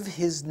give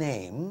his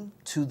name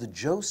to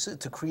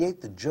to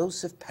create the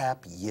Joseph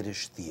Papp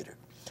Yiddish Theater,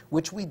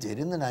 which we did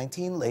in the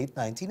late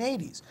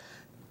 1980s.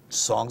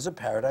 Songs of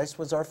Paradise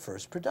was our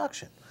first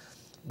production.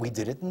 We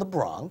did it in the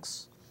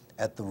Bronx,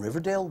 at the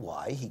Riverdale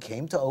Y. He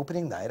came to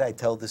opening night. I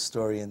tell this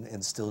story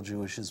in Still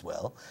Jewish as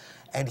well.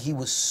 And he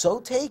was so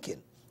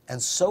taken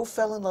and so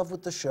fell in love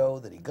with the show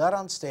that he got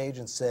on stage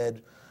and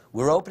said,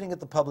 "We're opening at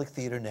the Public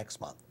Theater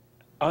next month."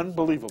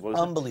 Unbelievable.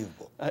 Isn't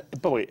Unbelievable.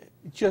 it? Boy,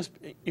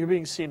 you're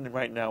being seen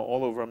right now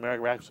all over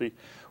America. Actually,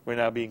 we're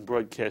now being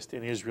broadcast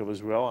in Israel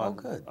as well,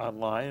 Good.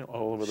 online,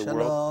 all over the Shalom.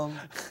 world.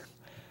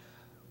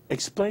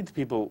 Explain to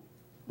people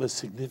the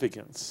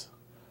significance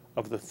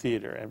of the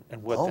theater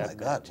and what that meant. Oh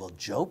my God! Well,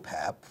 Joe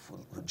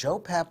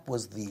Papp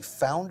was the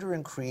founder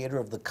and creator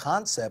of the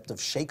concept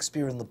of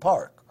Shakespeare in the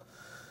Park,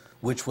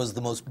 which was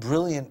the most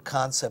brilliant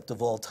concept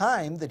of all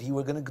time. That he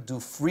were going to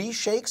do free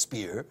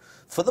Shakespeare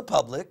for the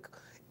public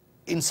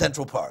in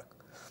Central Park,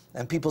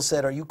 and people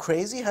said, "Are you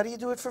crazy? How do you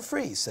do it for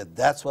free?" He said,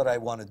 "That's what I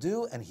want to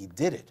do," and he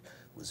did it.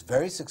 Was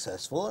very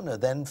successful, and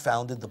then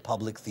founded the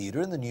Public Theater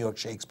and the New York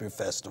Shakespeare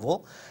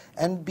Festival,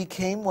 and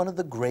became one of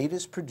the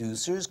greatest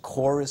producers.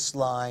 Chorus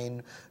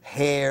Line,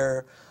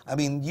 Hair, I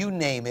mean, you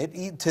name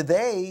it.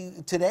 Today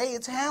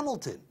it's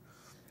Hamilton.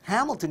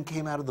 Hamilton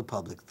came out of the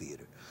Public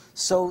Theater.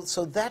 So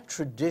that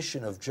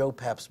tradition of Joe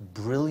Papp's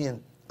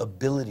brilliant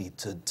ability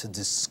to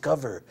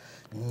discover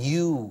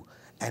new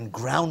and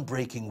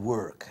groundbreaking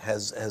work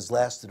has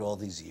lasted all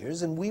these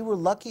years, and we were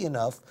lucky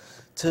enough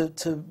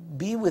to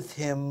be with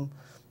him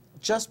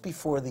just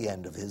before the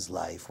end of his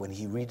life, when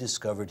he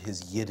rediscovered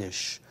his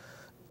Yiddish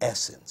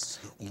essence,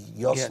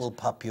 Yosel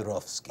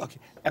Papirowski. Okay.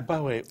 And by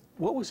the way,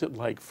 what was it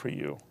like for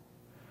you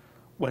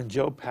when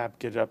Joe Papp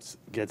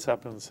gets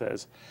up and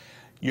says,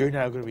 "You're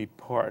now going to be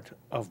part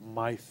of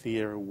my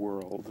theater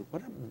world"?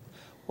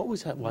 What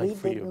was that like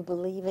for you? We didn't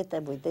believe it,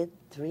 and we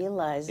didn't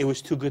realize it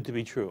was too good to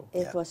be true.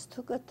 It was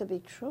too good to be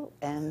true.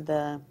 And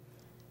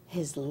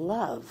his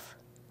love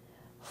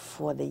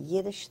for the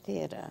Yiddish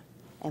theater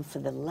and for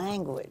the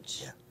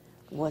language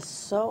was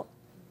so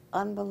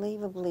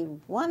unbelievably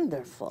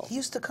wonderful. He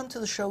used to come to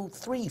the show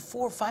 3,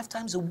 4, 5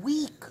 times a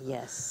week.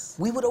 Yes.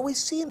 We would always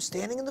see him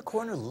standing in the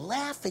corner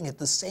laughing at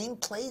the same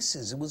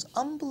places. It was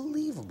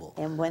unbelievable.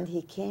 And when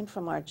he came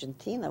from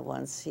Argentina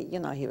once, he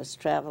was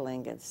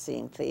traveling and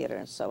seeing theater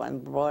and so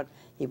on.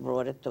 He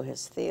brought it to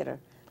his theater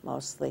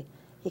mostly.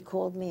 He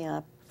called me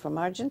up from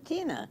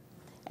Argentina,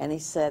 and he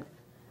said,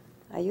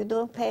 "Are you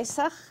doing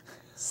Pesach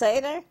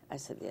Seder?" I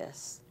said,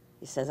 "Yes."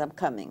 He says, "I'm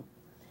coming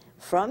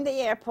from the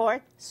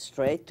airport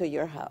straight to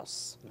your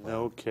house."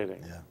 No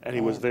kidding. Yeah. And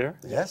he was there?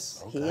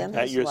 Yes. He and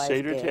At his your wife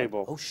Seder there.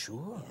 table? Oh,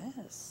 sure.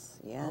 Yes,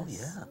 Oh, yes.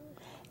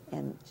 yeah.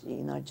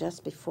 And,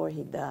 just before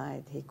he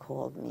died, he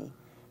called me,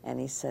 and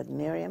he said,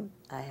 "Miriam,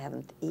 I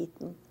haven't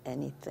eaten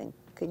anything.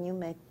 Can you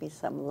make me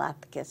some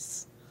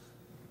latkes?"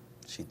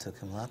 She took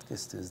him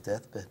latkes to his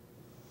deathbed.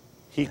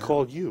 He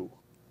called you?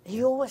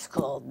 He always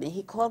called me.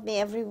 He called me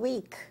every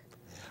week.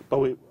 But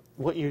wait,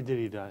 what year did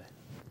he die?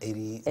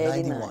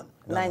 91.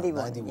 No,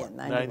 91. 91.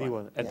 Yeah,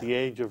 91. At the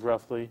age of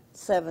roughly?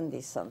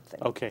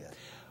 70-something. Okay.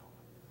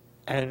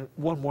 And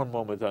one more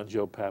moment on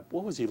Joe Papp.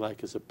 What was he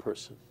like as a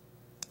person?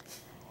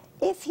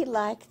 If he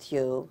liked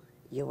you,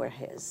 you were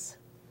his.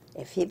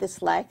 If he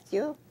disliked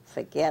you,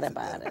 forget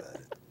about it.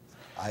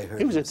 I heard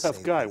He was him a tough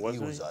say guy, things.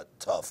 wasn't He was he? a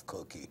tough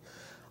cookie.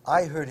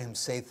 I heard him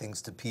say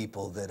things to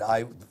people that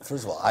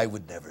first of all, I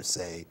would never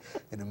say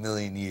in a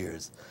million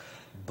years.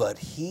 But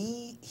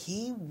he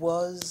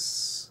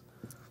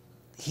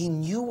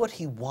knew what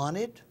he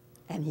wanted,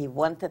 And he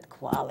wanted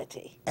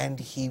quality. and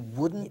he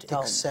wouldn't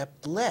told me.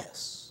 accept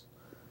less.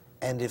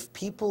 And if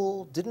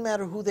people, didn't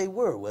matter who they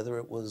were, whether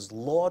it was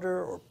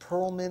Lauder or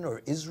Perlman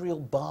or Israel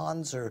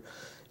Bonds or,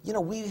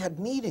 we had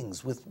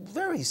meetings with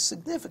very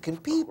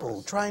significant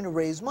people trying to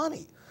raise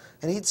money.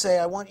 And he'd say,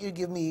 "I want you to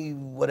give me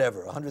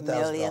whatever, $100,000.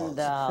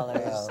 $1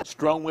 million.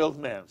 Strong-willed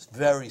man.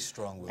 Very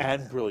strong.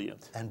 And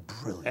brilliant. And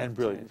brilliant. And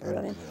brilliant.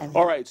 Brilliant. And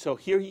All right, so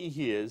here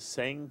he is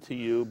saying to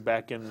you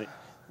back in the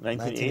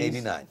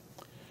 1980s, 1989.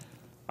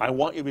 "I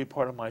want you to be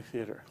part of my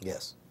theater."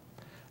 Yes.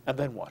 And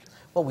then what?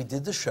 Well, we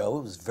did the show.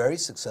 It was very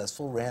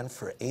successful. Ran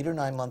for 8 or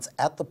 9 months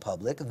at the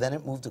Public. Then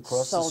it moved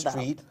across Sold the out.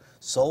 street.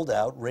 Sold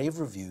out. Rave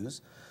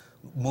reviews.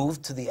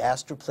 Moved to the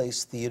Astor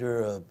Place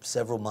Theater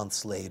several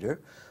months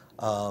later,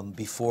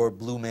 before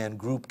Blue Man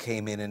Group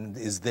came in and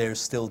is there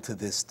still to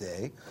this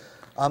day.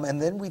 And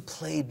then we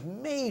played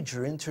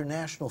major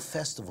international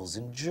festivals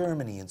in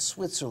Germany, in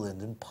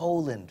Switzerland, in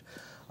Poland.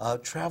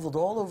 Traveled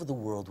all over the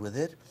world with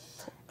it.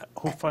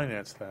 Who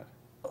financed that?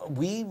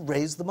 We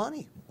raised the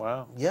money.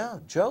 Wow. Yeah,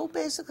 Joe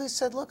basically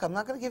said, "Look, I'm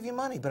not going to give you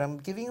money, but I'm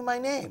giving you my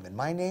name, and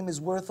my name is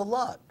worth a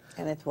lot."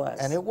 it was.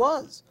 And it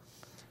was.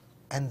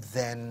 And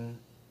then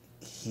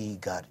he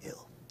got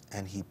ill,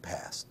 and he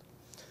passed.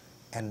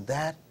 And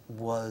that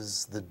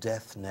was the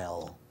death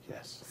knell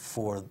Yes.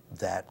 for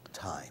that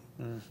time,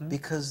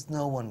 because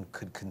no one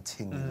could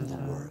continue the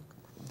work.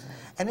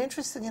 And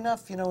interesting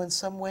enough, in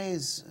some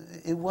ways,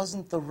 it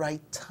wasn't the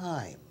right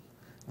time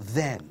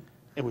then.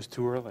 It was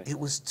too early. It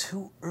was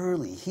too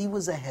early. He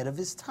was ahead of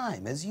his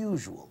time, as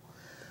usual.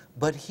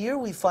 But here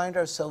I find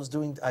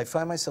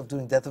myself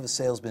doing Death of a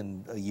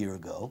Salesman a year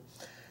ago,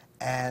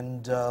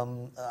 and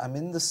I'm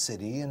in the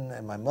city,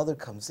 and my mother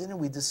comes in, and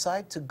we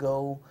decide to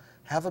go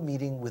have a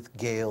meeting with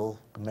Gail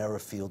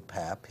Merrifield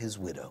Papp, his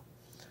widow.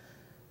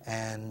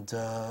 And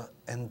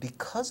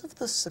because of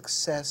the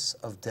success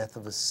of Death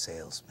of a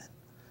Salesman,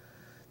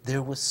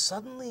 there was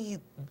suddenly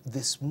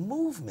this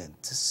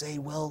movement to say,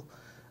 well,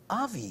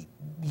 Avi,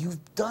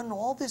 you've done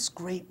all this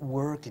great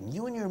work, and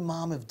you and your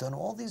mom have done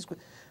all these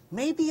great...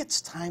 Maybe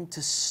it's time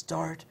to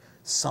start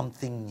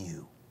something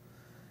new.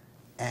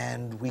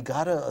 And we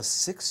got a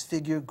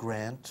six-figure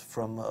grant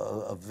from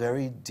a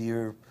very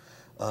dear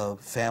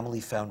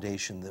family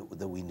foundation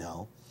that we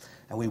know.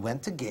 And we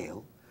went to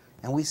Gail,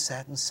 and we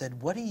sat and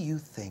said, what do you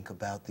think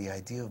about the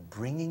idea of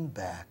bringing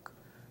back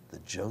the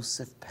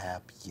Joseph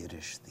Papp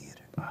Yiddish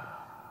Theater?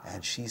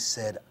 And she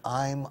said,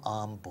 I'm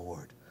on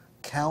board.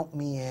 Count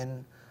me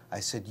in. I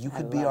said, you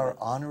could be our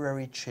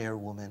honorary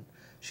chairwoman.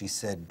 She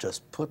said,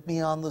 just put me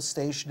on the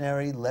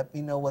stationery, let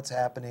me know what's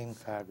happening.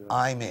 Fabulous.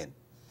 I'm in.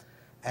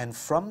 And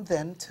from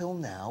then till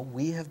now,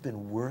 we have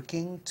been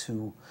working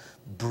to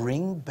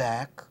bring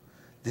back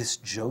this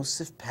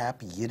Joseph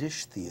Papp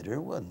Yiddish Theater,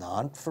 a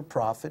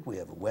non-for-profit. We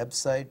have a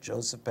website,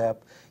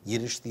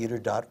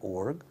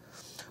 josephpappyiddishtheater.org.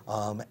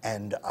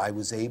 And I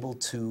was able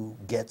to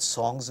get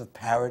Songs of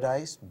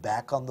Paradise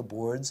back on the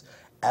boards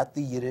at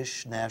the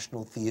Yiddish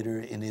National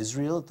Theater in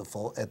Israel, at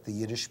the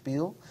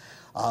Yiddishkayt.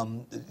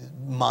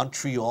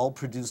 Montreal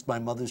produced my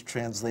mother's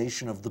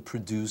translation of The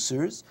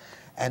Producers.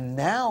 And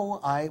now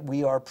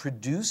we are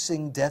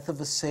producing Death of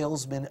a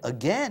Salesman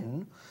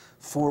again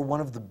for one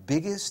of the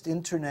biggest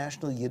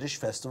international Yiddish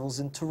festivals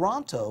in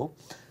Toronto,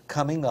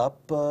 coming up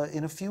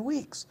in a few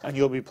weeks. And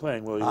you'll be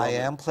playing Willie Loman. I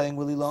am playing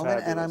Willie Loman,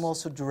 and I'm Fabulous.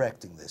 also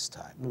directing this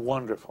time.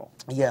 Wonderful.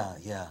 Yeah,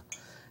 yeah.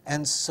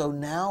 And so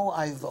now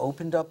I've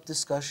opened up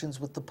discussions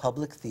with the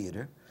Public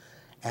Theater,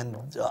 and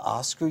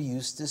Oscar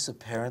Eustace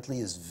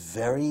apparently is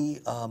very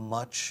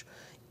much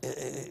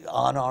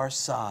on our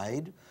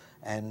side,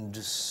 and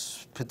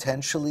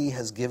potentially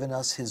has given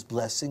us his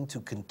blessing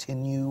to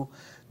continue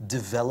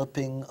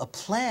developing a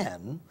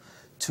plan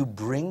to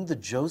bring the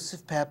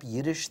Joseph Papp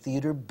Yiddish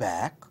Theater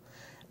back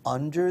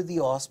under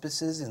the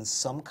auspices in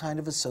some kind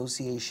of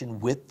association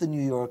with the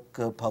New York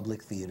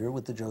Public Theater,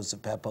 with the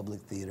Joseph Papp Public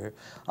Theater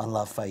on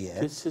Lafayette.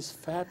 This is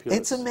fabulous.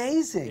 It's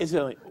amazing.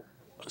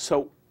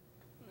 So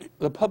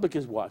the public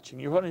is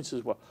watching, your audience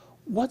is watching.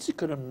 What's it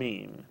going to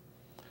mean,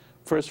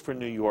 first for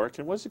New York,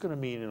 and what's it going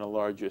to mean in a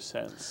larger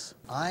sense?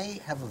 I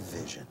have a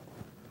vision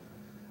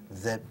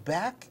that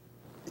back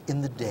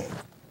in the day,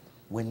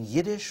 when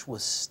Yiddish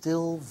was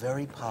still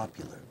very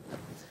popular,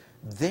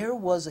 there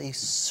was a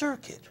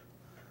circuit,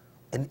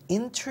 an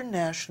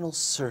international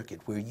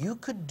circuit, where you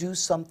could do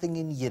something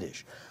in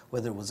Yiddish,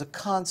 whether it was a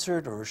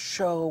concert or a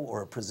show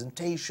or a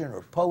presentation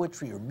or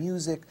poetry or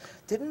music,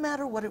 didn't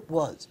matter what it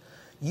was.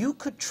 You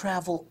could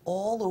travel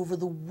all over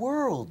the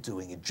world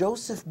doing it.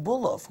 Joseph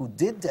Bulloff, who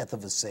did Death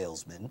of a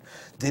Salesman,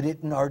 did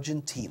it in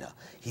Argentina.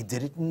 He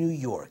did it in New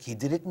York. He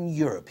did it in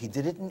Europe. He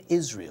did it in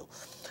Israel.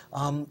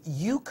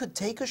 You could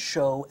take a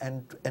show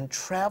and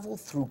travel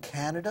through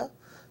Canada,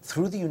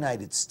 through the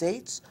United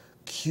States,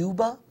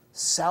 Cuba,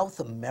 South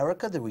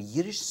America. There were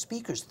Yiddish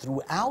speakers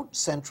throughout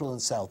Central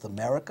and South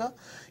America,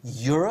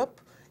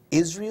 Europe,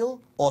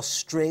 Israel,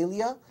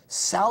 Australia,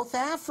 South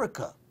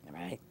Africa.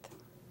 Right.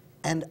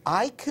 And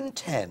I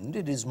contend,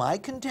 it is my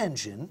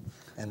contention,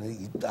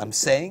 and I'm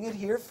saying it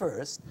here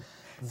first,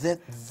 that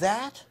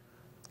that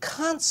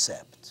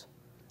concept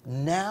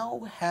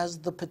now has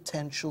the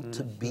potential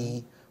to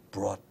be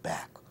brought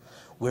back,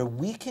 where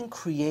we can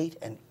create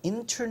an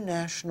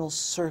international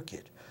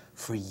circuit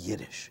for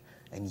Yiddish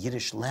and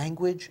Yiddish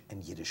language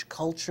and Yiddish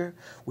culture,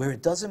 where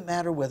it doesn't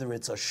matter whether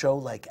it's a show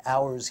like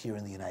ours here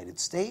in the United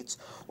States,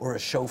 or a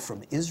show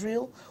from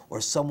Israel,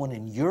 or someone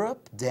in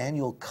Europe,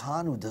 Daniel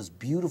Kahn, who does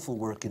beautiful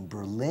work in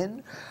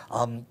Berlin,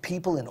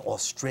 people in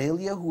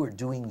Australia who are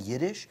doing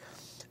Yiddish.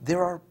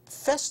 There are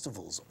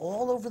festivals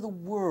all over the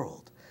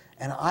world,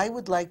 and I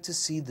would like to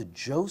see the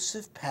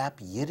Joseph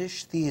Papp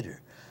Yiddish Theater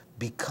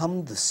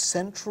become the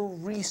central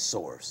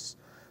resource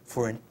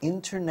for an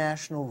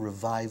international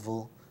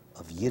revival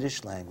of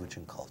Yiddish language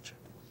and culture.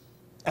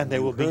 And they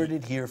will be. Heard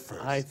it here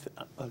first.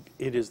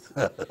 It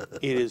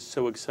is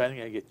so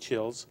exciting. I get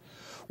chills.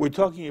 We're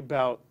talking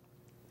about,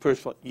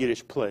 first of all,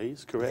 Yiddish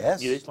plays, correct?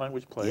 Yes. Yiddish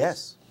language plays.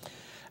 Yes.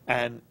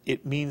 And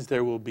it means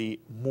there will be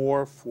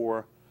more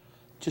for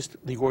just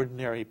the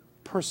ordinary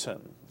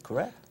person,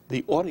 Correct.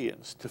 the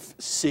audience, to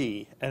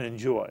see and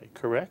enjoy,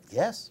 correct?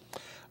 Yes.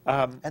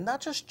 And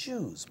not just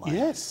Jews, Mike.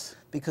 Yes.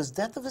 Because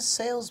Death of a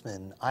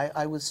Salesman,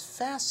 I was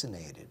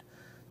fascinated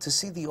to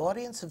see the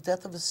audience of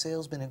Death of a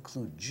Salesman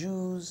include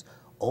Jews,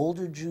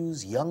 older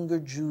Jews, younger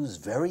Jews,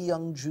 very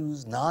young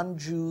Jews,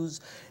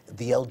 non-Jews.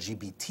 The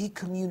LGBT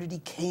community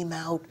came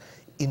out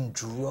in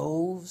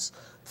droves.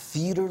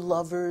 Theater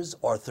lovers,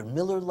 Arthur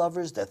Miller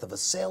lovers, Death of a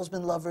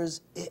Salesman lovers.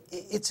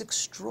 It's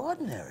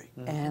extraordinary.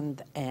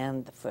 And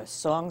for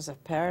Songs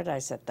of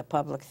Paradise at the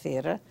Public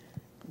Theater,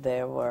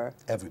 there were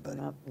Everybody.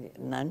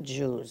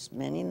 non-Jews,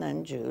 many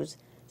non-Jews,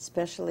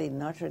 especially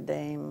Notre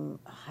Dame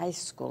High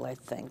School, I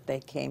think. They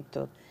came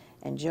to,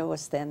 and Joe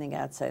was standing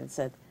outside and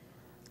said,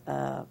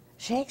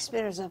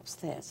 Shakespeare is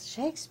upstairs.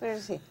 Shakespeare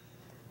is here.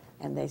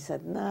 And they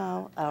said,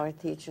 no, our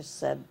teacher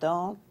said,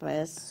 don't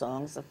miss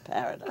Songs of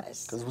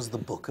Paradise. Because it was the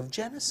book of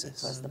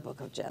Genesis. It was the book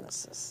of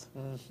Genesis.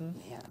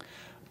 Yeah.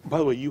 By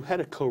the way, you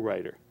had a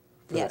co-writer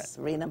for Yes,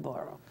 that. Rena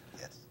Boro.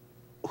 Yes.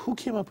 Who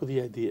came up with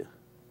the idea?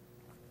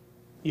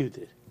 You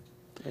did.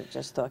 We were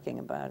just talking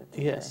about it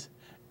today. Yes.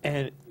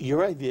 And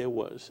your idea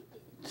was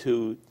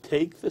to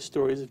take the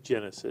stories of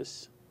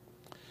Genesis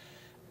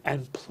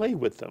and play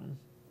with them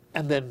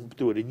and then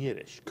do it in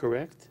Yiddish,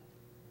 correct?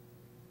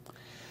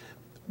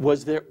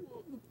 Was there,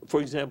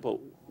 for example,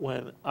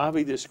 when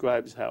Avi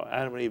describes how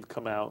Adam and Eve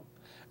come out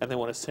and they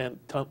want to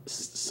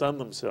tan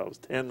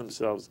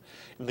themselves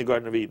in the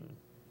Garden of Eden,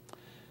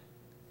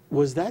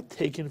 was that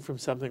taken from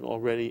something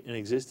already in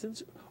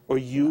existence? Or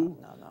you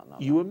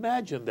you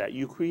imagined that,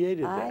 you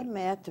created I that?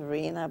 met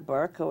Rena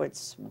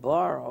Berkowitz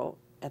Boro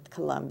at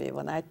Columbia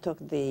when I took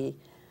the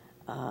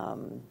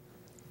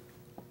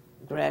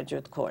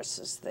graduate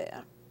courses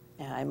there.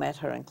 And I met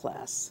her in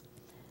class.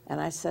 And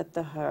I said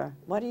to her,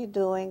 what are you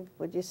doing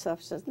with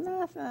yourself? She says,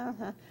 no.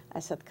 I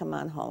said, come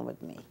on home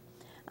with me.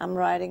 I'm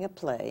writing a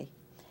play,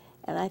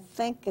 and I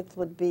think it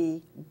would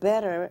be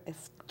better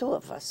if two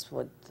of us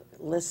would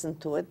listen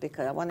to it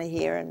because I want to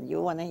hear and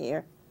you want to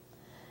hear.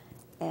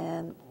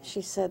 And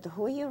she said,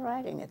 who are you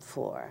writing it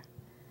for?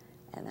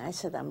 And I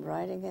said, I'm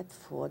writing it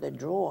for the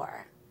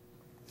drawer,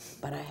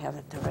 but I have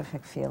a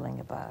terrific feeling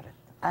about it.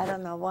 I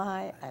don't know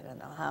why, I don't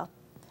know how.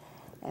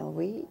 And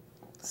we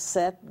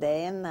sat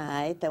day and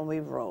night and we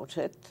wrote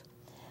it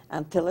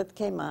until it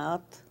came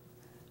out,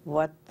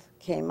 what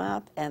came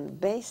out, and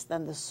based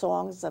on the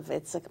songs of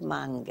Itzik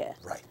Mange,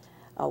 Right.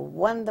 a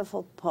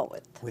wonderful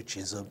poet. Which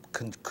is a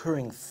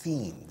concurring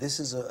theme. This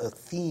is a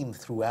theme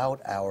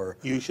throughout our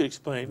You should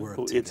explain work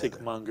who together.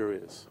 Itzik Munger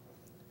is.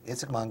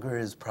 Itzik Mange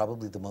is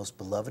probably the most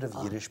beloved of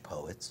Yiddish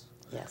poets.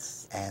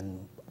 Yes.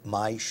 And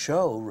my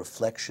show,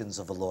 Reflections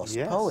of a Lost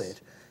Yes.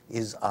 Poet,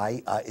 is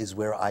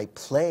where I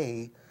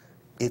play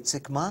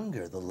Itzik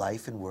Mange, the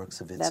life and works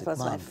of Itzik Mange. That was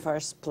my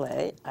first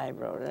play. I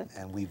wrote it.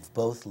 And we've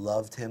both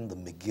loved him, the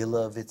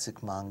Megillah of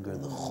Itzik Mange,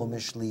 the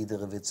Chumash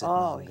Lieder of Itzik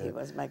Oh, Mange. he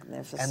was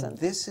magnificent. And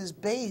this is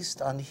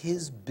based on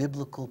his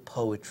biblical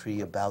poetry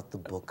about the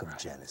book of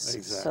Genesis.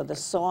 Exactly. So the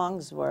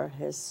songs were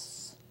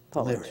his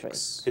poetry.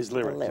 Lyrics. His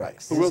lyrics. The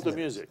lyrics. Who wrote the His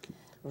music?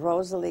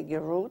 Rosalie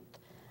Gerut.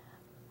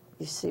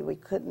 You see, we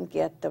couldn't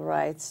get the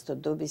rights to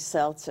Duby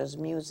Seltzer's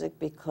music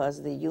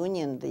because the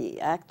union, the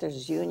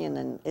actors' union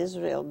in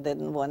Israel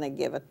didn't want to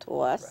give it to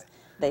us. Right.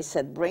 They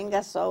said, bring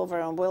us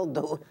over and we'll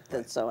do it,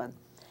 and so on.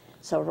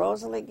 So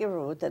Rosalie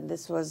Gerut, and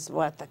this was,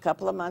 what, a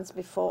couple of months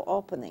before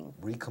opening,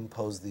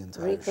 Recomposed the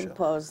entire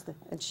recomposed,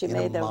 and she In a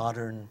made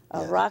modern,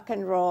 a yeah. rock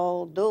and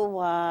roll,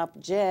 doo-wop,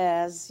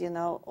 jazz, you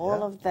know,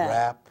 all Yeah, of that.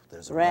 Rap.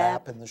 There's a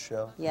rap in the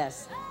show.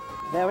 Yes,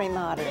 very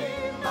modern.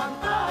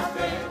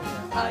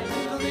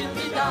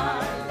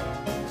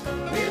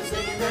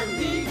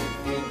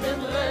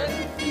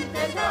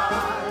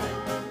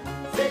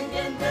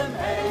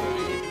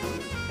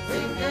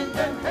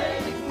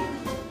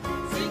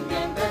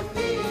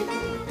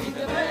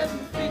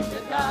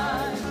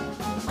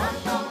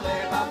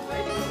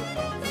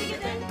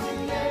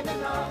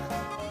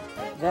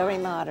 Very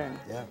modern.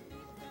 Yeah.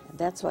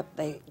 That's what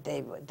they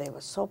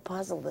were so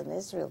puzzled in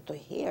Israel to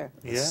hear.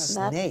 Yes.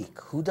 Not- Snake.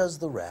 Who does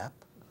the rap?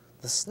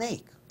 The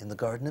snake in the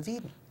Garden of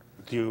Eden.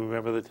 Do you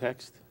remember the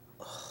text?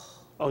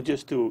 Oh,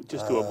 just do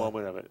a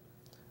moment of it,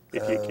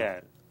 if you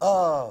can.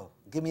 Oh,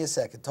 give me a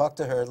second. Talk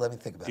to her. Let me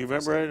think about it. Do you for a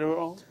remember second. it at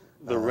all?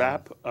 The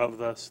rap of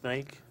the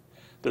snake?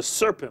 The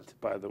serpent,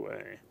 by the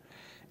way,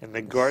 in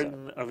the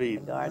Garden of the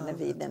Eden. Garden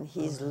of Eden.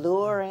 He's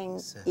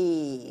luring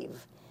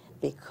Eve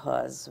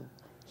because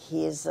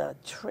he is a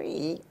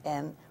tree,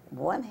 and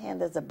one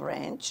hand is a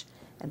branch,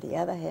 and the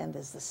other hand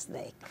is the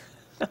snake.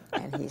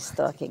 And he's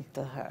talking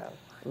to her,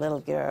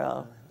 little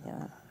girl, you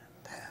know.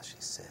 She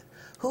said,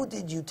 who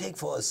did you take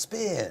for a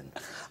spin?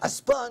 I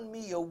spun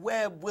me a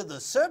web with a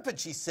serpent,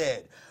 she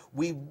said.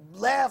 We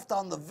laughed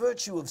on the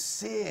virtue of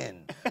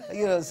sin.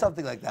 You know,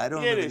 something like that. I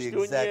don't remember Yiddish, the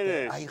doing exact.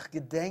 Yiddish. Ich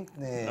gedenk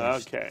nicht.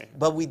 Okay.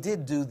 But we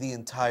did do the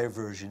entire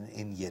version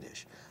in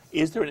Yiddish.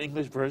 Is there an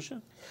English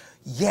version?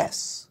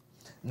 Yes.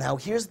 Now,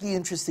 here's the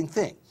interesting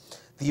thing.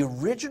 The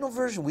original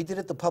version we did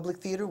at the Public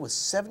Theater was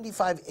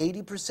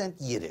 75-80%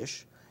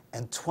 Yiddish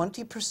and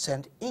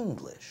 20%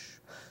 English,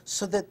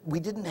 so that we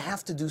didn't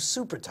have to do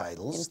super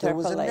titles. There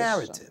was a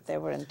narrative. There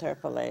were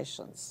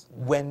interpolations.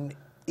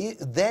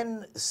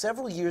 Then,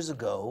 several years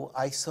ago,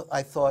 I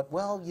thought,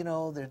 well, you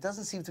know, there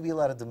doesn't seem to be a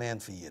lot of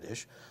demand for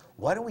Yiddish.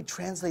 Why don't we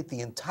translate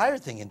the entire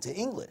thing into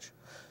English?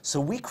 So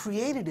we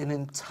created an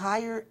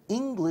entire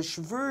English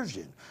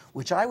version,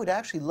 which I would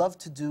actually love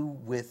to do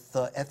with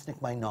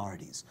ethnic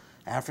minorities,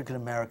 African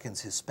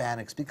Americans,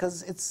 Hispanics,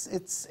 because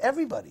it's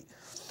everybody.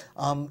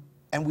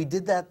 And we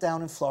did that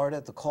down in Florida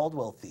at the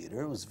Caldwell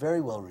Theater. It was very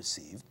well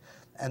received,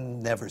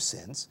 and never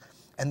since.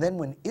 And then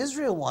when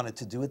Israel wanted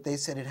to do it, they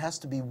said it has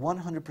to be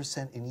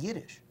 100% in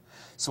Yiddish.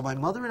 So my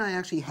mother and I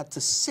actually had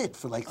to sit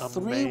for like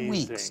 3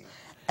 weeks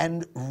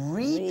and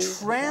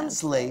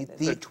retranslate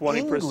the 20%?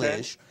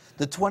 English,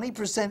 the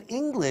 20%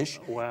 English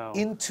Wow.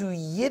 into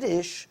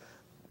Yiddish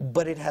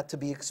but it had to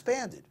be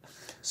expanded.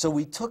 So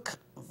we took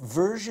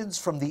versions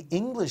from the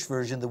English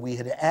version that we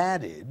had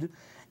added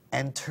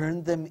and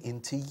turned them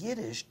into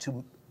Yiddish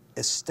to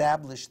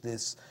establish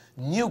this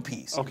new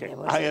piece. Okay,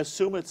 I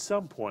assume at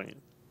some point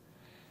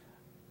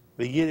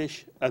the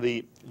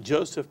the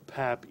Joseph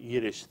Papp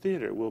Yiddish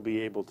Theater will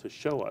be able to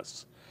show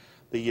us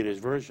the Yiddish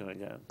version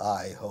again.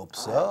 I hope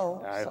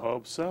so. I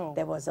hope so.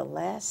 There was a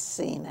last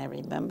scene I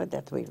remember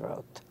that we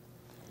wrote.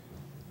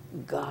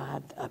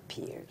 God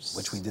appears.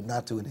 Which we did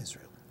not do in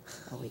Israel.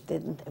 We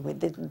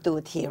didn't do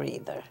it here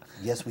either.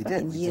 Yes, we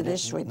did. In We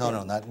Yiddish, did we it, no,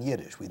 did. not in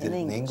Yiddish. We did it in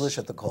English. English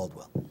at the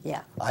Caldwell.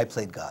 Yeah. I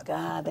played God.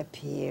 God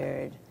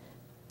appeared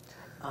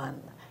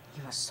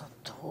he was so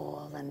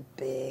tall and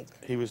big.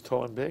 He was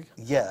tall and big?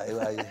 Yeah,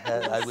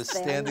 I was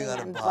standing on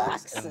a in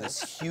box and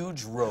boxes. this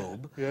huge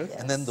robe, Yes.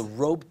 and then the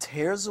robe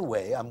tears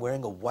away. I'm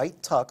wearing a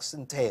white tux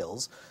and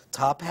tails,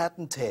 top hat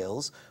and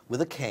tails,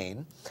 with a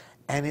cane,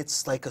 and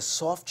it's like a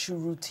soft shoe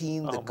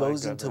routine Oh, that my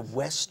goes into goodness.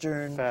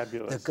 Western.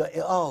 Fabulous.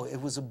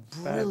 It was a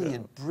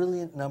brilliant,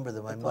 brilliant number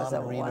that my was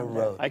mom a Marina wonder.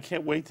 wrote. I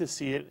can't wait to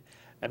see it,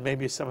 and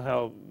maybe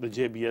somehow the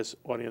JBS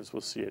audience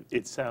will see it.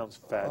 It sounds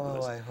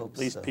fabulous. Oh, I hope At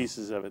least so.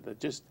 pieces of it. That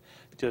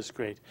just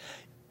great.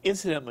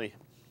 Incidentally,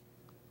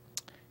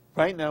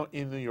 right now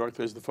in New York,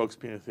 there's the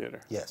Folkspina Theater.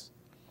 Yes.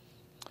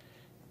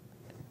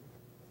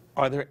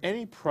 Are there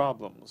any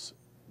problems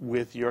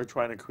with your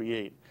trying to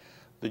create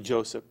the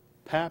Joseph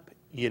Papp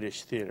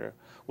Yiddish Theater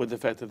with the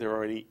fact that there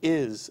already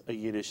is a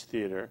Yiddish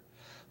theater?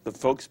 The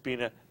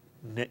Folkspina,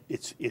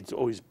 it's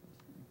always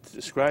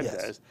described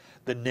Yes. as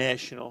the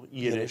National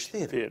Yiddish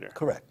Theater.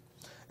 Correct.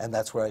 And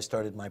that's where I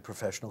started my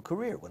professional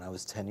career, when I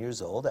was 10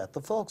 years old at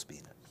the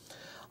Volksbühne.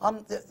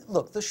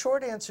 Look, the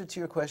short answer to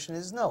your question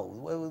is no.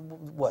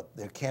 What,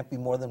 there can't be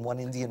more than one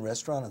Indian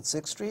restaurant on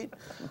 6th Street?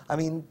 I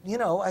mean,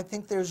 I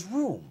think there's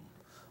room.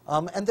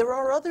 And there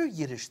are other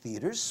Yiddish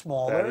theaters,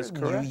 smaller, That is New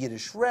correct.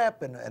 Yiddish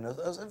Rep, and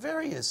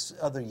various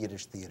other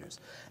Yiddish theaters.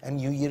 And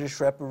New Yiddish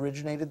Rep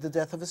originated The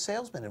Death of a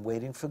Salesman and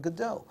Waiting for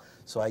Godot.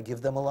 So I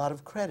give them a lot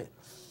of credit.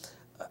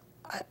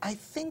 I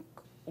think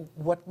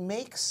what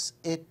makes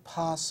it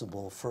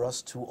possible for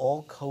us to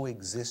all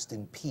coexist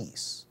in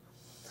peace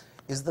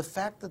is the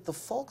fact that the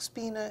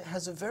Volksbühne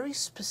has a very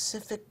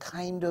specific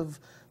kind of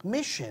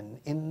mission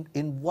in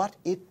what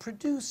it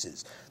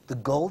produces. The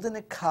Golden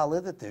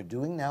Ekala that they're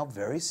doing now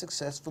very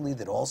successfully,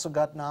 that also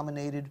got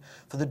nominated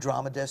for the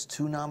Drama Desk,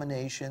 2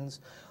 nominations,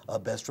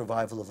 Best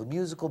Revival of a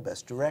Musical,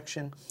 Best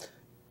Direction,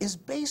 is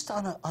based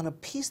on a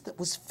piece that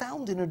was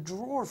found in a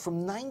drawer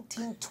from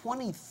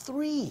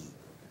 1923.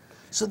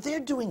 So they're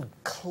doing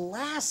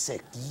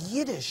classic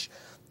Yiddish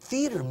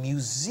theater,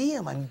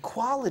 museum, and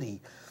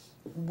quality.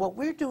 What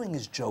we're doing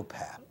is Joe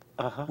Papp,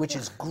 which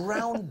is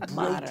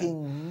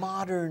groundbreaking,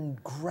 modern,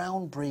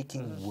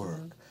 groundbreaking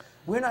work.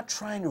 We're not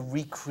trying to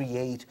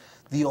recreate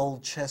the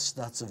old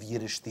chestnuts of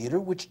Yiddish theater,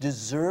 which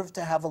deserve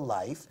to have a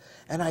life,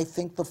 and I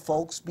think the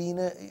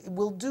Volksbühne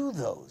will do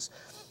those.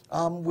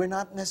 We're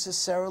not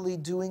necessarily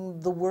doing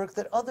the work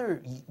that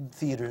other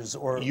theaters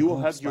or You will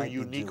groups have your might be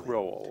unique doing.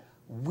 role.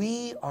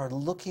 We are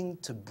looking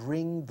to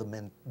bring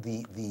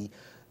the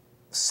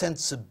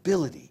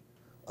sensibility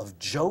of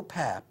Joe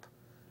Papp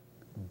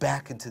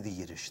back into the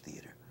Yiddish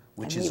theater,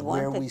 which And is he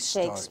where wanted we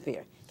started.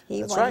 Shakespeare.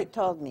 That's He right.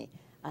 told me,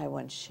 I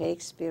want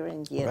Shakespeare in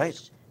Yiddish.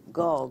 Right.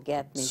 Go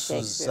get me Zu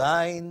Shakespeare.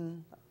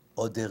 sein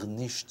oder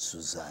nicht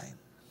zu sein.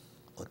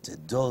 Und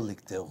da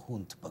liegt der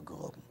Hund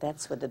begraben.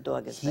 That's where the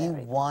dog is He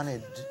buried.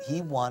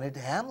 wanted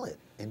Hamlet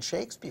in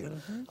Shakespeare.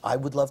 I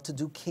would love to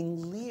do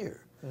King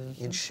Lear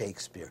in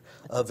Shakespeare.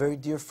 A very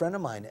dear friend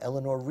of mine,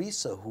 Eleanor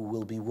Risa, who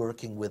will be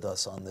working with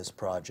us on this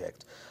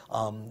project,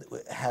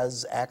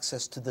 has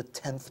access to The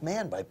 10th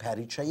Man by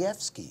Paddy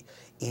Chayefsky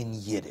in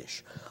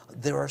Yiddish.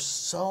 There are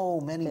so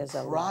many There's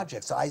a lot.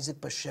 projects.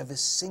 Isaac Bashevis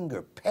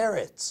Singer,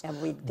 Peretz,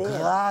 And we did.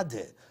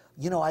 Grade.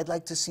 I'd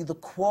like to see The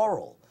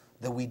Quarrel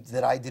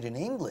that I did in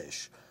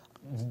English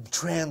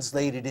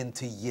translated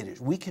into Yiddish.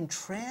 We can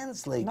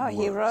translate No,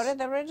 he words. wrote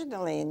it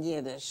originally in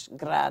Yiddish.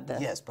 Grade.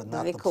 Yes, but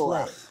not the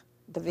Vikulach. play.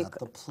 The Not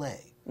the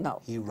play.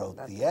 No, He wrote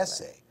not the the play.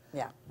 essay.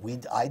 Yeah.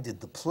 I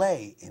did the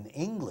play in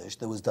English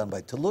that was done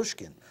by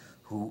Telushkin,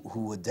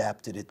 who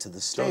adapted it to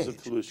the stage.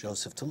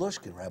 Telushkin.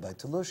 Telushkin, Rabbi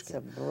Telushkin. It's a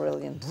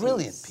brilliant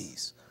Brilliant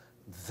piece.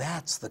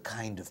 That's the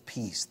kind of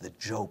piece that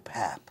Joe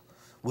Papp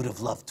would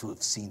have loved to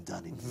have seen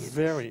done in Yiddish.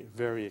 Very,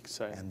 very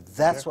exciting. And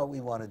that's what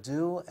we want to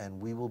do,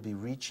 and we will be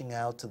reaching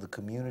out to the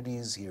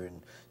communities here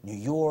in New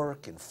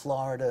York, in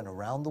Florida, and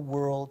around the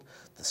world,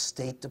 the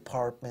State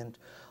Department.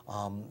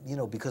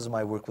 Because of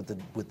my work with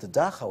the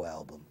Dachau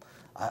album,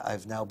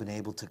 I've now been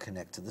able to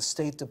connect to the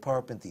State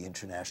Department, the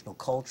International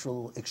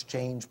Cultural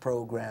Exchange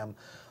Program,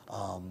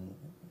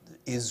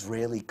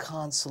 Israeli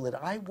Consulate.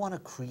 I want to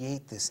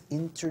create this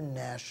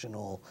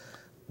international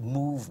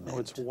movement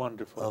it's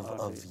wonderful, of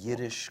Avi.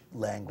 Yiddish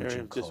language Miriam,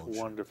 and just culture.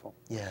 wonderful.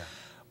 Yeah.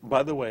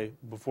 By the way,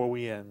 before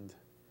we end,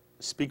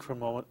 speak for a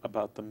moment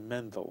about the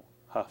Mendel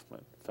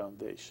Hoffman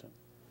Foundation.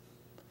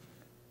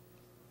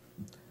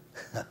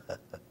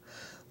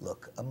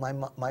 Look,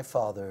 my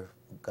father,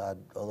 God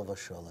Olav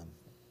Sholem,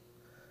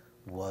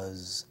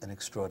 was an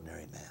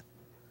extraordinary man.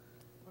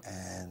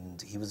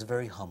 And he was a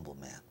very humble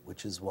man,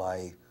 which is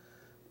why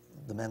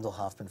the Mendel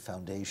Hoffman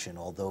Foundation,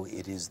 although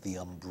it is the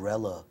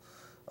umbrella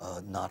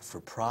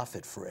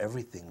not-for-profit for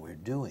everything we're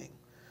doing,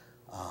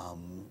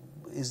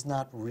 is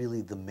not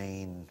really the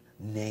main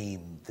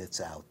name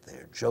that's out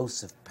there.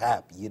 Joseph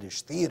Papp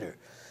Yiddish Theater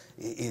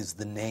is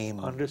the name.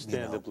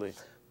 Understandably. You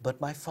know. But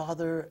my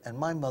father and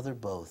my mother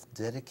both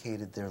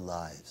dedicated their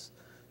lives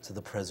to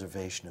the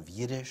preservation of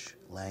Yiddish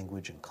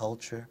language and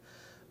culture.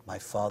 My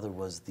father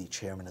was the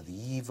chairman of the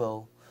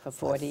YIVO. For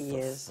 40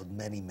 years. For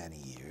many, many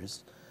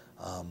years.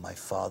 My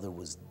father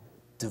was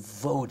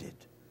devoted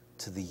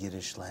to the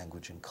Yiddish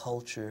language and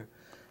culture.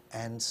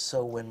 And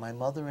so when my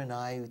mother and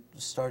I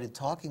started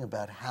talking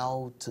about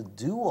how to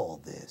do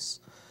all this,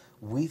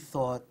 we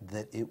thought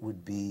that it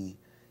would be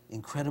an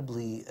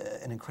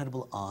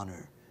incredible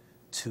honor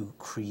to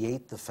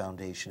create the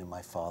foundation in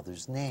my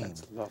father's name.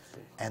 That's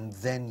lovely. And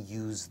then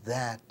use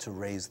that to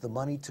raise the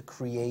money to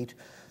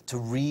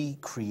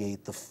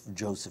recreate the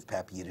Joseph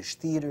Papp Yiddish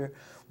Theater.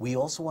 We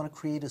also want to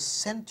create a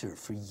center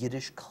for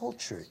Yiddish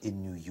culture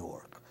in New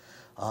York.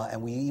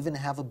 And we even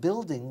have a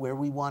building where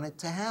we want it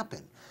to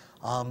happen.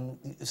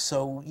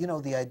 So, you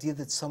know, the idea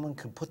that someone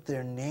can put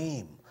their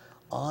name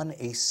on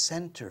a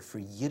center for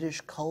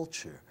Yiddish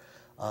culture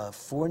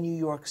for New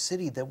York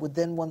City that would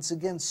then once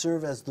again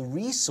serve as the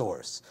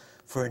resource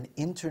for an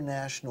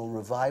international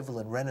revival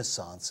and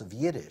renaissance of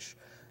Yiddish.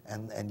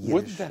 And Yiddish.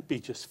 Wouldn't that be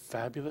just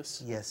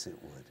fabulous? Yes, it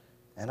would.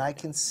 And I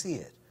can see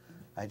it.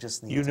 I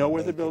just need You to know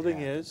where the make it building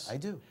happen. is? I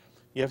do.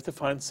 You have to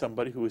find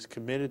somebody who is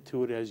committed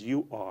to it as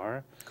you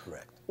are.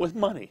 Correct. With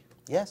money.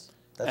 Yes,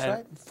 that's And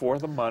right. for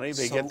the money,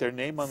 they So get their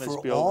name on this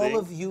for building. all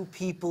of you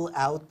people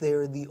out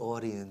there in the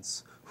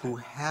audience who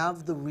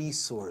have the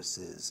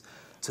resources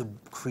to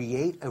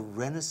create a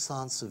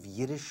renaissance of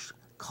Yiddish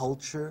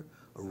culture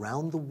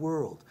around the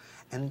world,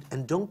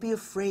 and don't be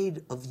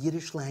afraid of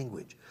Yiddish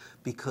language,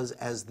 because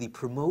as the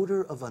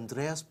promoter of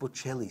Andreas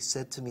Bocelli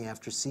said to me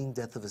after seeing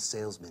Death of a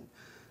Salesman,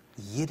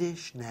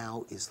 Yiddish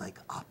now is like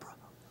opera.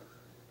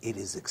 It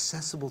is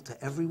accessible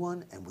to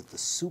everyone, and with the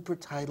super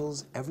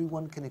titles,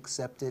 everyone can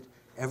accept it,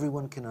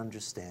 everyone can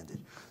understand it.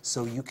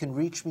 So you can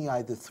reach me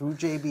either through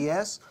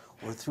JBS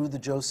or through the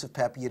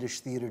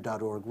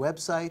josephpappyiddishtheater.org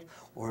website,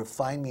 or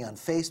find me on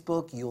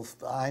Facebook.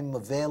 I'm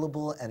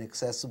available and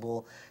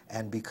accessible,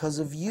 and because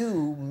of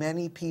you,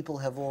 many people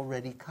have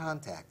already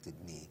contacted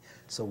me.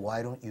 So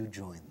why don't you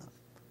join them?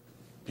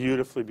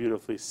 Beautifully,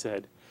 beautifully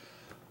said.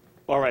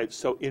 All right,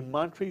 so in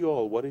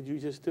Montreal, what did you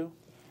just do?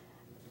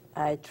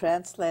 I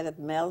translated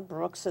Mel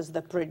Brooks as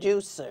The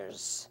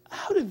Producers.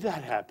 How did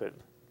that happen?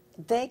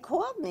 They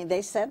called me.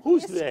 They sent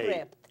Who's me a they?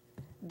 script.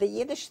 The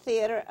Yiddish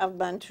Theater of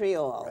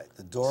Montreal. Right,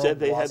 the Dora Said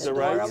they had the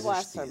Wasserman rights? Dora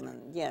Yiddish Theater.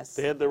 Wasserman, yes.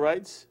 They had the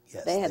rights?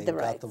 Yes, They had the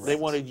got rights. They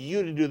wanted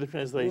you to do the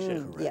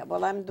translation? Yeah,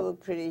 well, I'm doing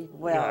pretty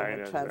well Yeah, I with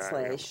know,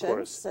 translations. of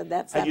course. So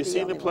that's Had not you the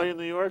seen the only play one. in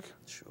New York?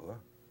 Sure.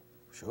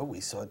 Sure, we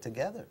saw it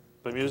together.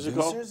 The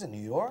musical? Producers in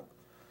New York.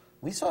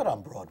 We saw it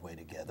on Broadway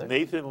together.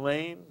 Nathan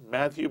Lane,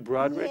 Matthew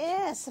Broderick?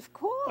 Yes, of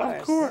course.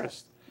 Of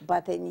course.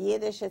 But in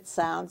Yiddish, it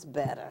sounds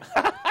better.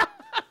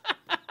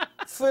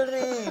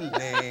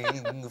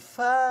 Frühling,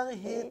 fahr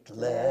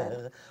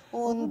Hitler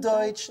und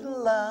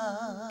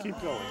Deutschland. Keep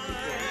going, keep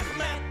going.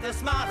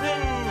 Nettes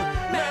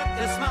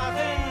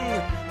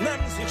machen,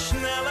 nimm sich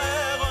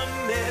schneller und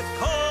mit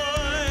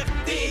Chor.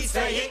 Die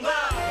zwei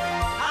Jüngler,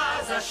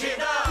 als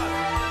Schiller,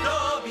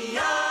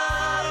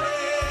 Lobian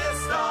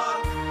ist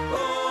dort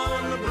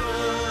und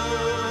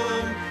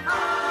Blum.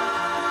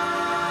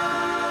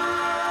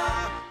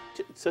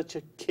 It's such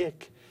a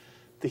kick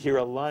to hear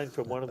a line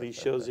from one of these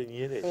shows in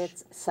Yiddish.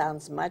 It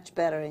sounds much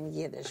better in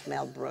Yiddish,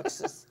 Mel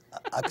Brooks's.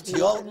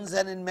 Akteuren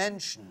sind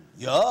Menschen.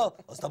 Ja,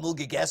 hast du mal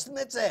gegessen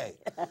mit sie?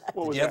 was Did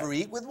you that? ever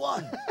eat with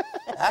one?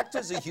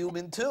 Actors are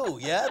human too,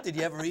 yeah? Did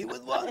you ever eat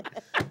with one?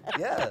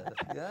 Yeah.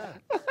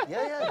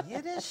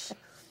 Yiddish.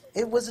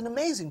 It was an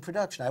amazing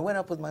production. I went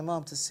up with my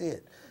mom to see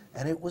it.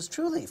 And it was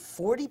truly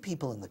 40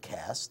 people in the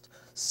cast,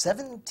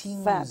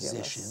 17 Fabulous.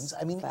 musicians.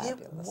 I mean, it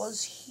Fabulous.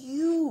 was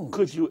huge.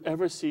 Could you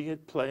ever see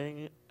it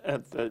playing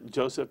at the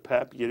Joseph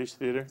Papp Yiddish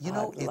Theater? You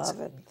know, I'd love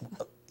it.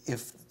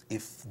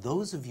 If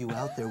those of you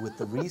out there with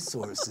the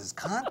resources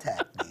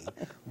contact me,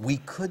 we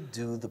could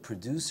do the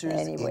producers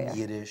Anywhere. in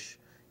Yiddish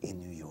in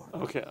New York.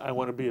 Okay, I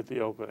want to be at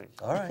the opening.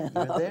 All right,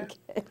 you're there.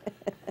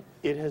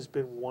 It has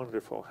been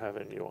wonderful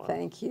having you on.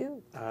 Thank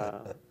you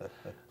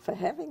for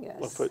having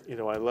us. But, you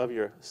know, I love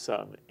your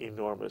son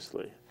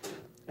enormously.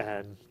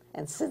 And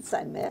And since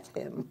I met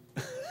him,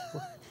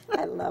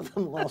 I love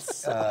him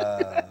also.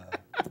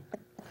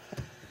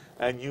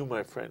 and you,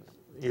 my friend,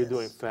 you're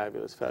doing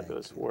fabulous,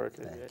 fabulous work.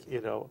 And,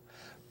 you know,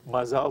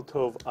 Mazal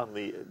Tov on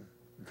the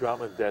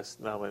Drama Desk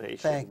nomination.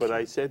 Thank but you.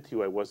 I said to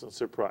you I wasn't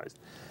surprised.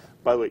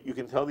 By the way, you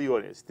can tell the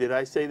audience, did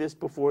I say this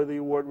before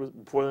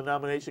before the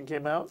nomination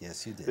came out?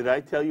 Yes, you did. Did I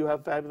tell you how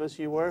fabulous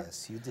you were?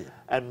 Yes, you did.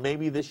 And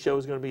maybe this show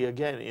is going to be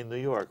again in New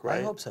York,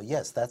 right? I hope so.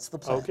 Yes, that's the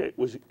plan. Okay,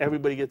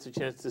 everybody gets a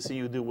chance to see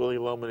you do Willie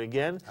Loman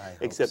again,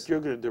 except you're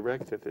going to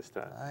direct it this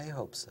time. I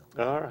hope so.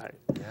 All right.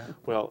 Yeah.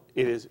 Well,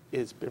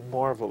 it's been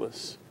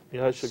marvelous.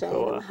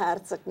 Yashikoa.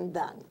 Herzlichen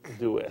Dank.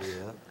 Do it.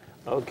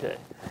 Yeah. Okay.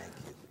 Thank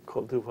you.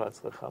 Kol tu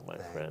v'atzlacha, my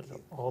friend.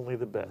 you. Only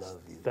the best.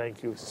 Love you.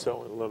 Thank you so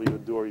much. Love you,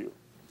 adore you.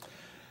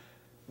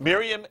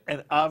 Miriam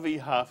and Avi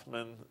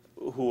Hoffman,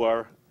 who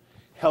are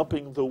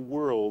helping the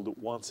world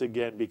once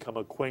again become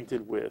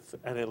acquainted with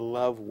and in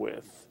love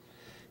with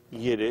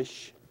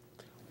Yiddish,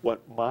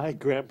 what my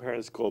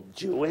grandparents called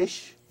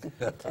Jewish,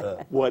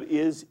 what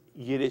is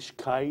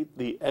Yiddishkayt,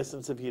 the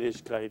essence of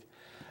Yiddishkayt.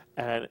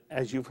 And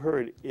as you've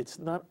heard, it's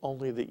not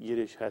only that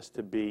Yiddish has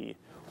to be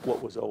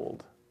what was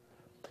old.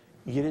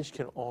 Yiddish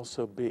can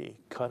also be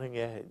cutting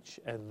edge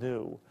and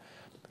new.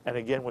 And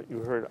again, what you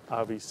heard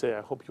Avi say,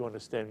 I hope you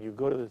understand. You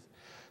go to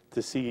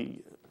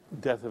see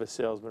Death of a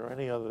Salesman or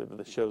any other of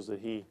the shows that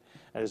he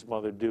and his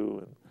mother do.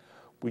 And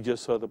we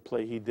just saw the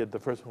play he did. The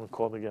first one was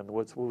called again.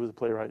 What was the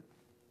playwright?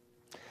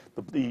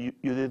 You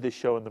did this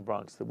show in the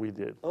Bronx that we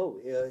did. Oh,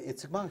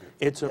 it's a manga.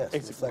 It's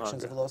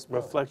Reflections of a Lost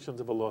Poet. Reflections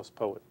of a Lost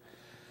Poet.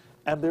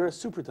 And there are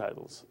super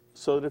titles.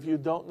 So that if you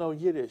don't know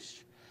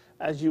Yiddish,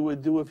 as you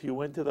would do if you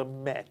went to the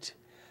Met,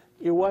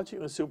 you're watching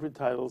the super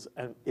titles,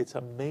 and it's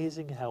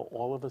amazing how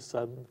all of a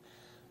sudden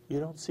you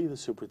don't see the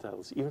super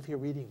titles, even if you're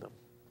reading them.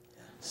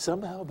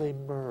 Somehow they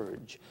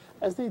merge,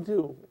 as they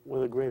do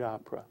with a great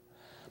opera.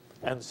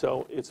 And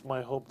so it's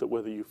my hope that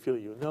whether you feel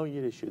you know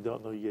Yiddish, you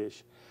don't know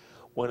Yiddish,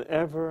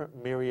 whenever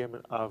Miriam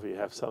and Avi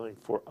have something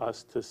for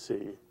us to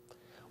see,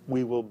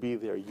 we will be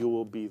there, you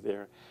will be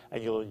there,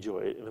 and you'll enjoy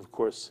it. And of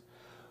course,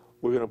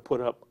 we're going to put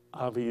up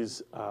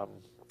Avi's,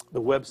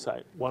 the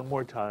website one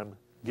more time.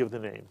 Give the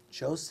name.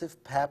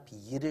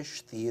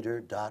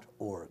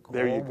 JosephPapYiddishTheater.org.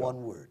 There you All go.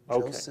 one word.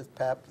 Okay.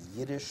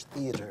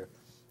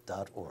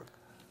 JosephPapYiddishTheater.org.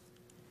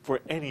 For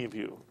any of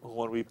you who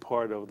want to be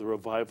part of the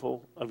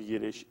revival of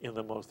Yiddish in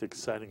the most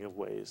exciting of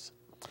ways.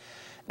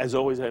 As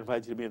always, I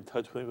invite you to be in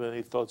touch with me with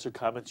any thoughts or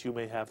comments you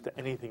may have to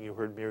anything you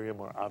heard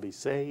Miriam or Avi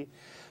say.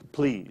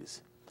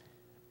 Please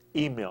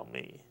email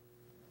me,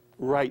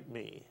 write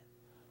me,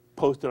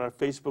 post on our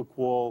Facebook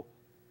wall,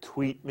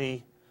 tweet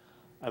me.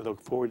 I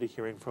look forward to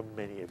hearing from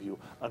many of you.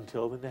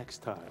 Until the next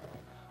time,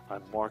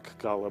 I'm Marc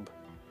Golub.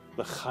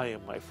 L'chaim,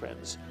 my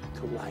friends,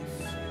 to life.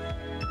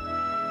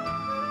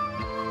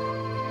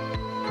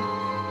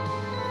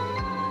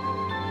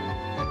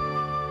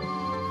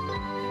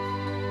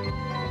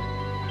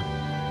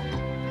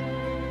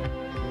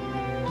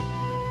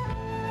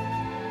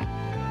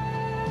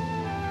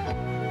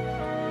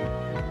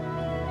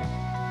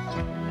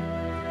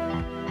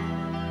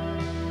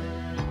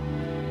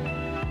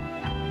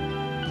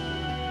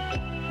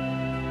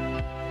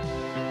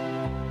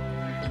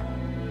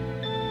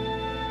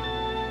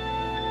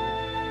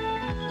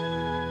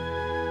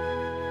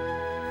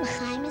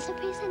 L'chaim is a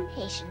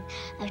presentation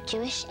of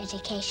Jewish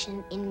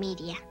education in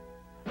media.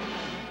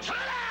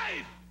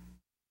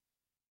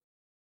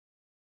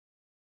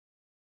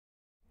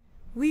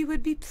 We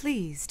would be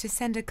pleased to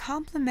send a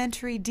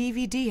complimentary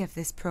DVD of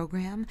this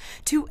program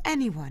to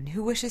anyone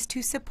who wishes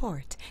to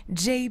support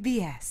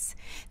JBS,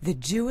 the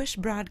Jewish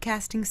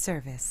Broadcasting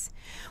Service,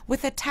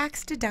 with a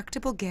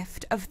tax-deductible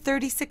gift of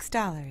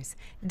 $36,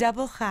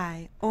 double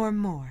chai or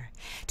more,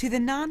 to the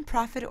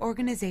nonprofit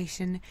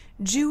organization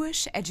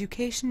Jewish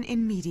Education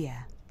in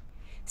Media.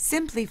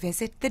 Simply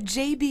visit the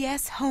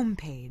JBS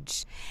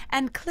homepage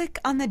and click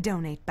on the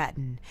Donate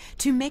button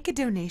to make a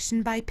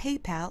donation by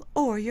PayPal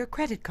or your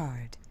credit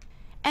card.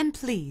 And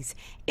please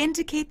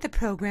indicate the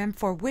program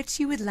for which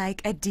you would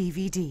like a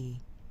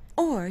DVD.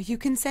 Or you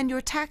can send your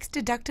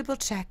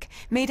tax-deductible check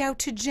made out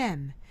to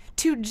GEM,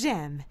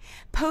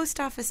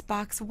 Post Office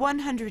Box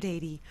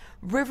 180,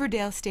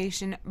 Riverdale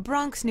Station,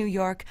 Bronx, New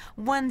York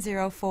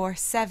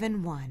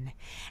 10471.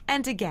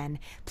 And again,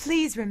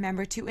 please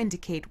remember to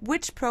indicate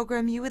which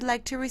program you would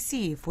like to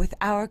receive with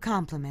our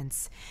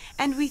compliments.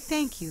 And we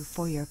thank you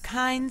for your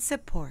kind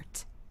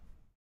support.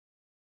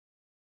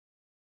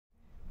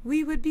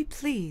 We would be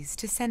pleased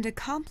to send a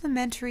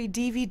complimentary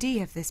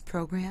DVD of this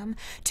program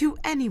to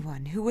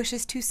anyone who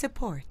wishes to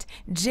support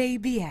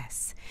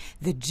JBS,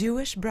 the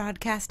Jewish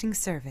Broadcasting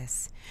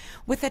Service,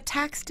 with a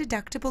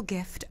tax-deductible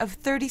gift of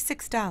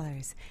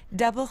 $36,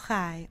 double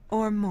chai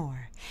or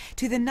more,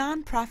 to the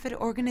nonprofit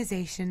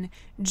organization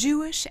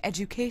Jewish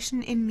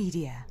Education in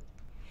Media.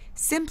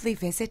 Simply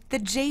visit the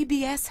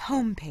JBS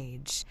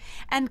homepage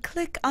and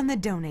click on the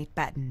Donate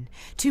button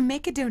to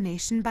make a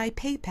donation by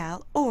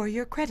PayPal or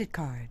your credit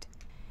card.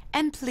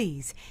 And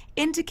please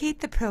indicate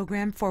the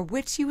program for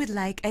which you would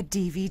like a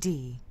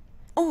DVD.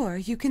 Or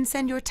you can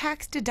send your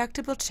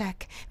tax-deductible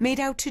check made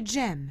out to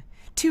GEM,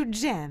 To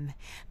Jim,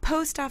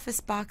 Post Office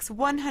Box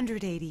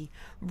 180,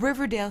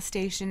 Riverdale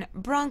Station,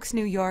 Bronx,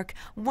 New York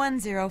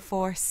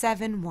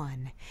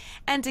 10471.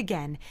 And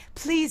again,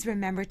 please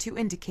remember to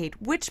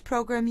indicate which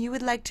program you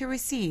would like to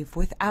receive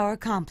with our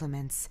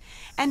compliments.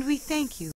 And we thank you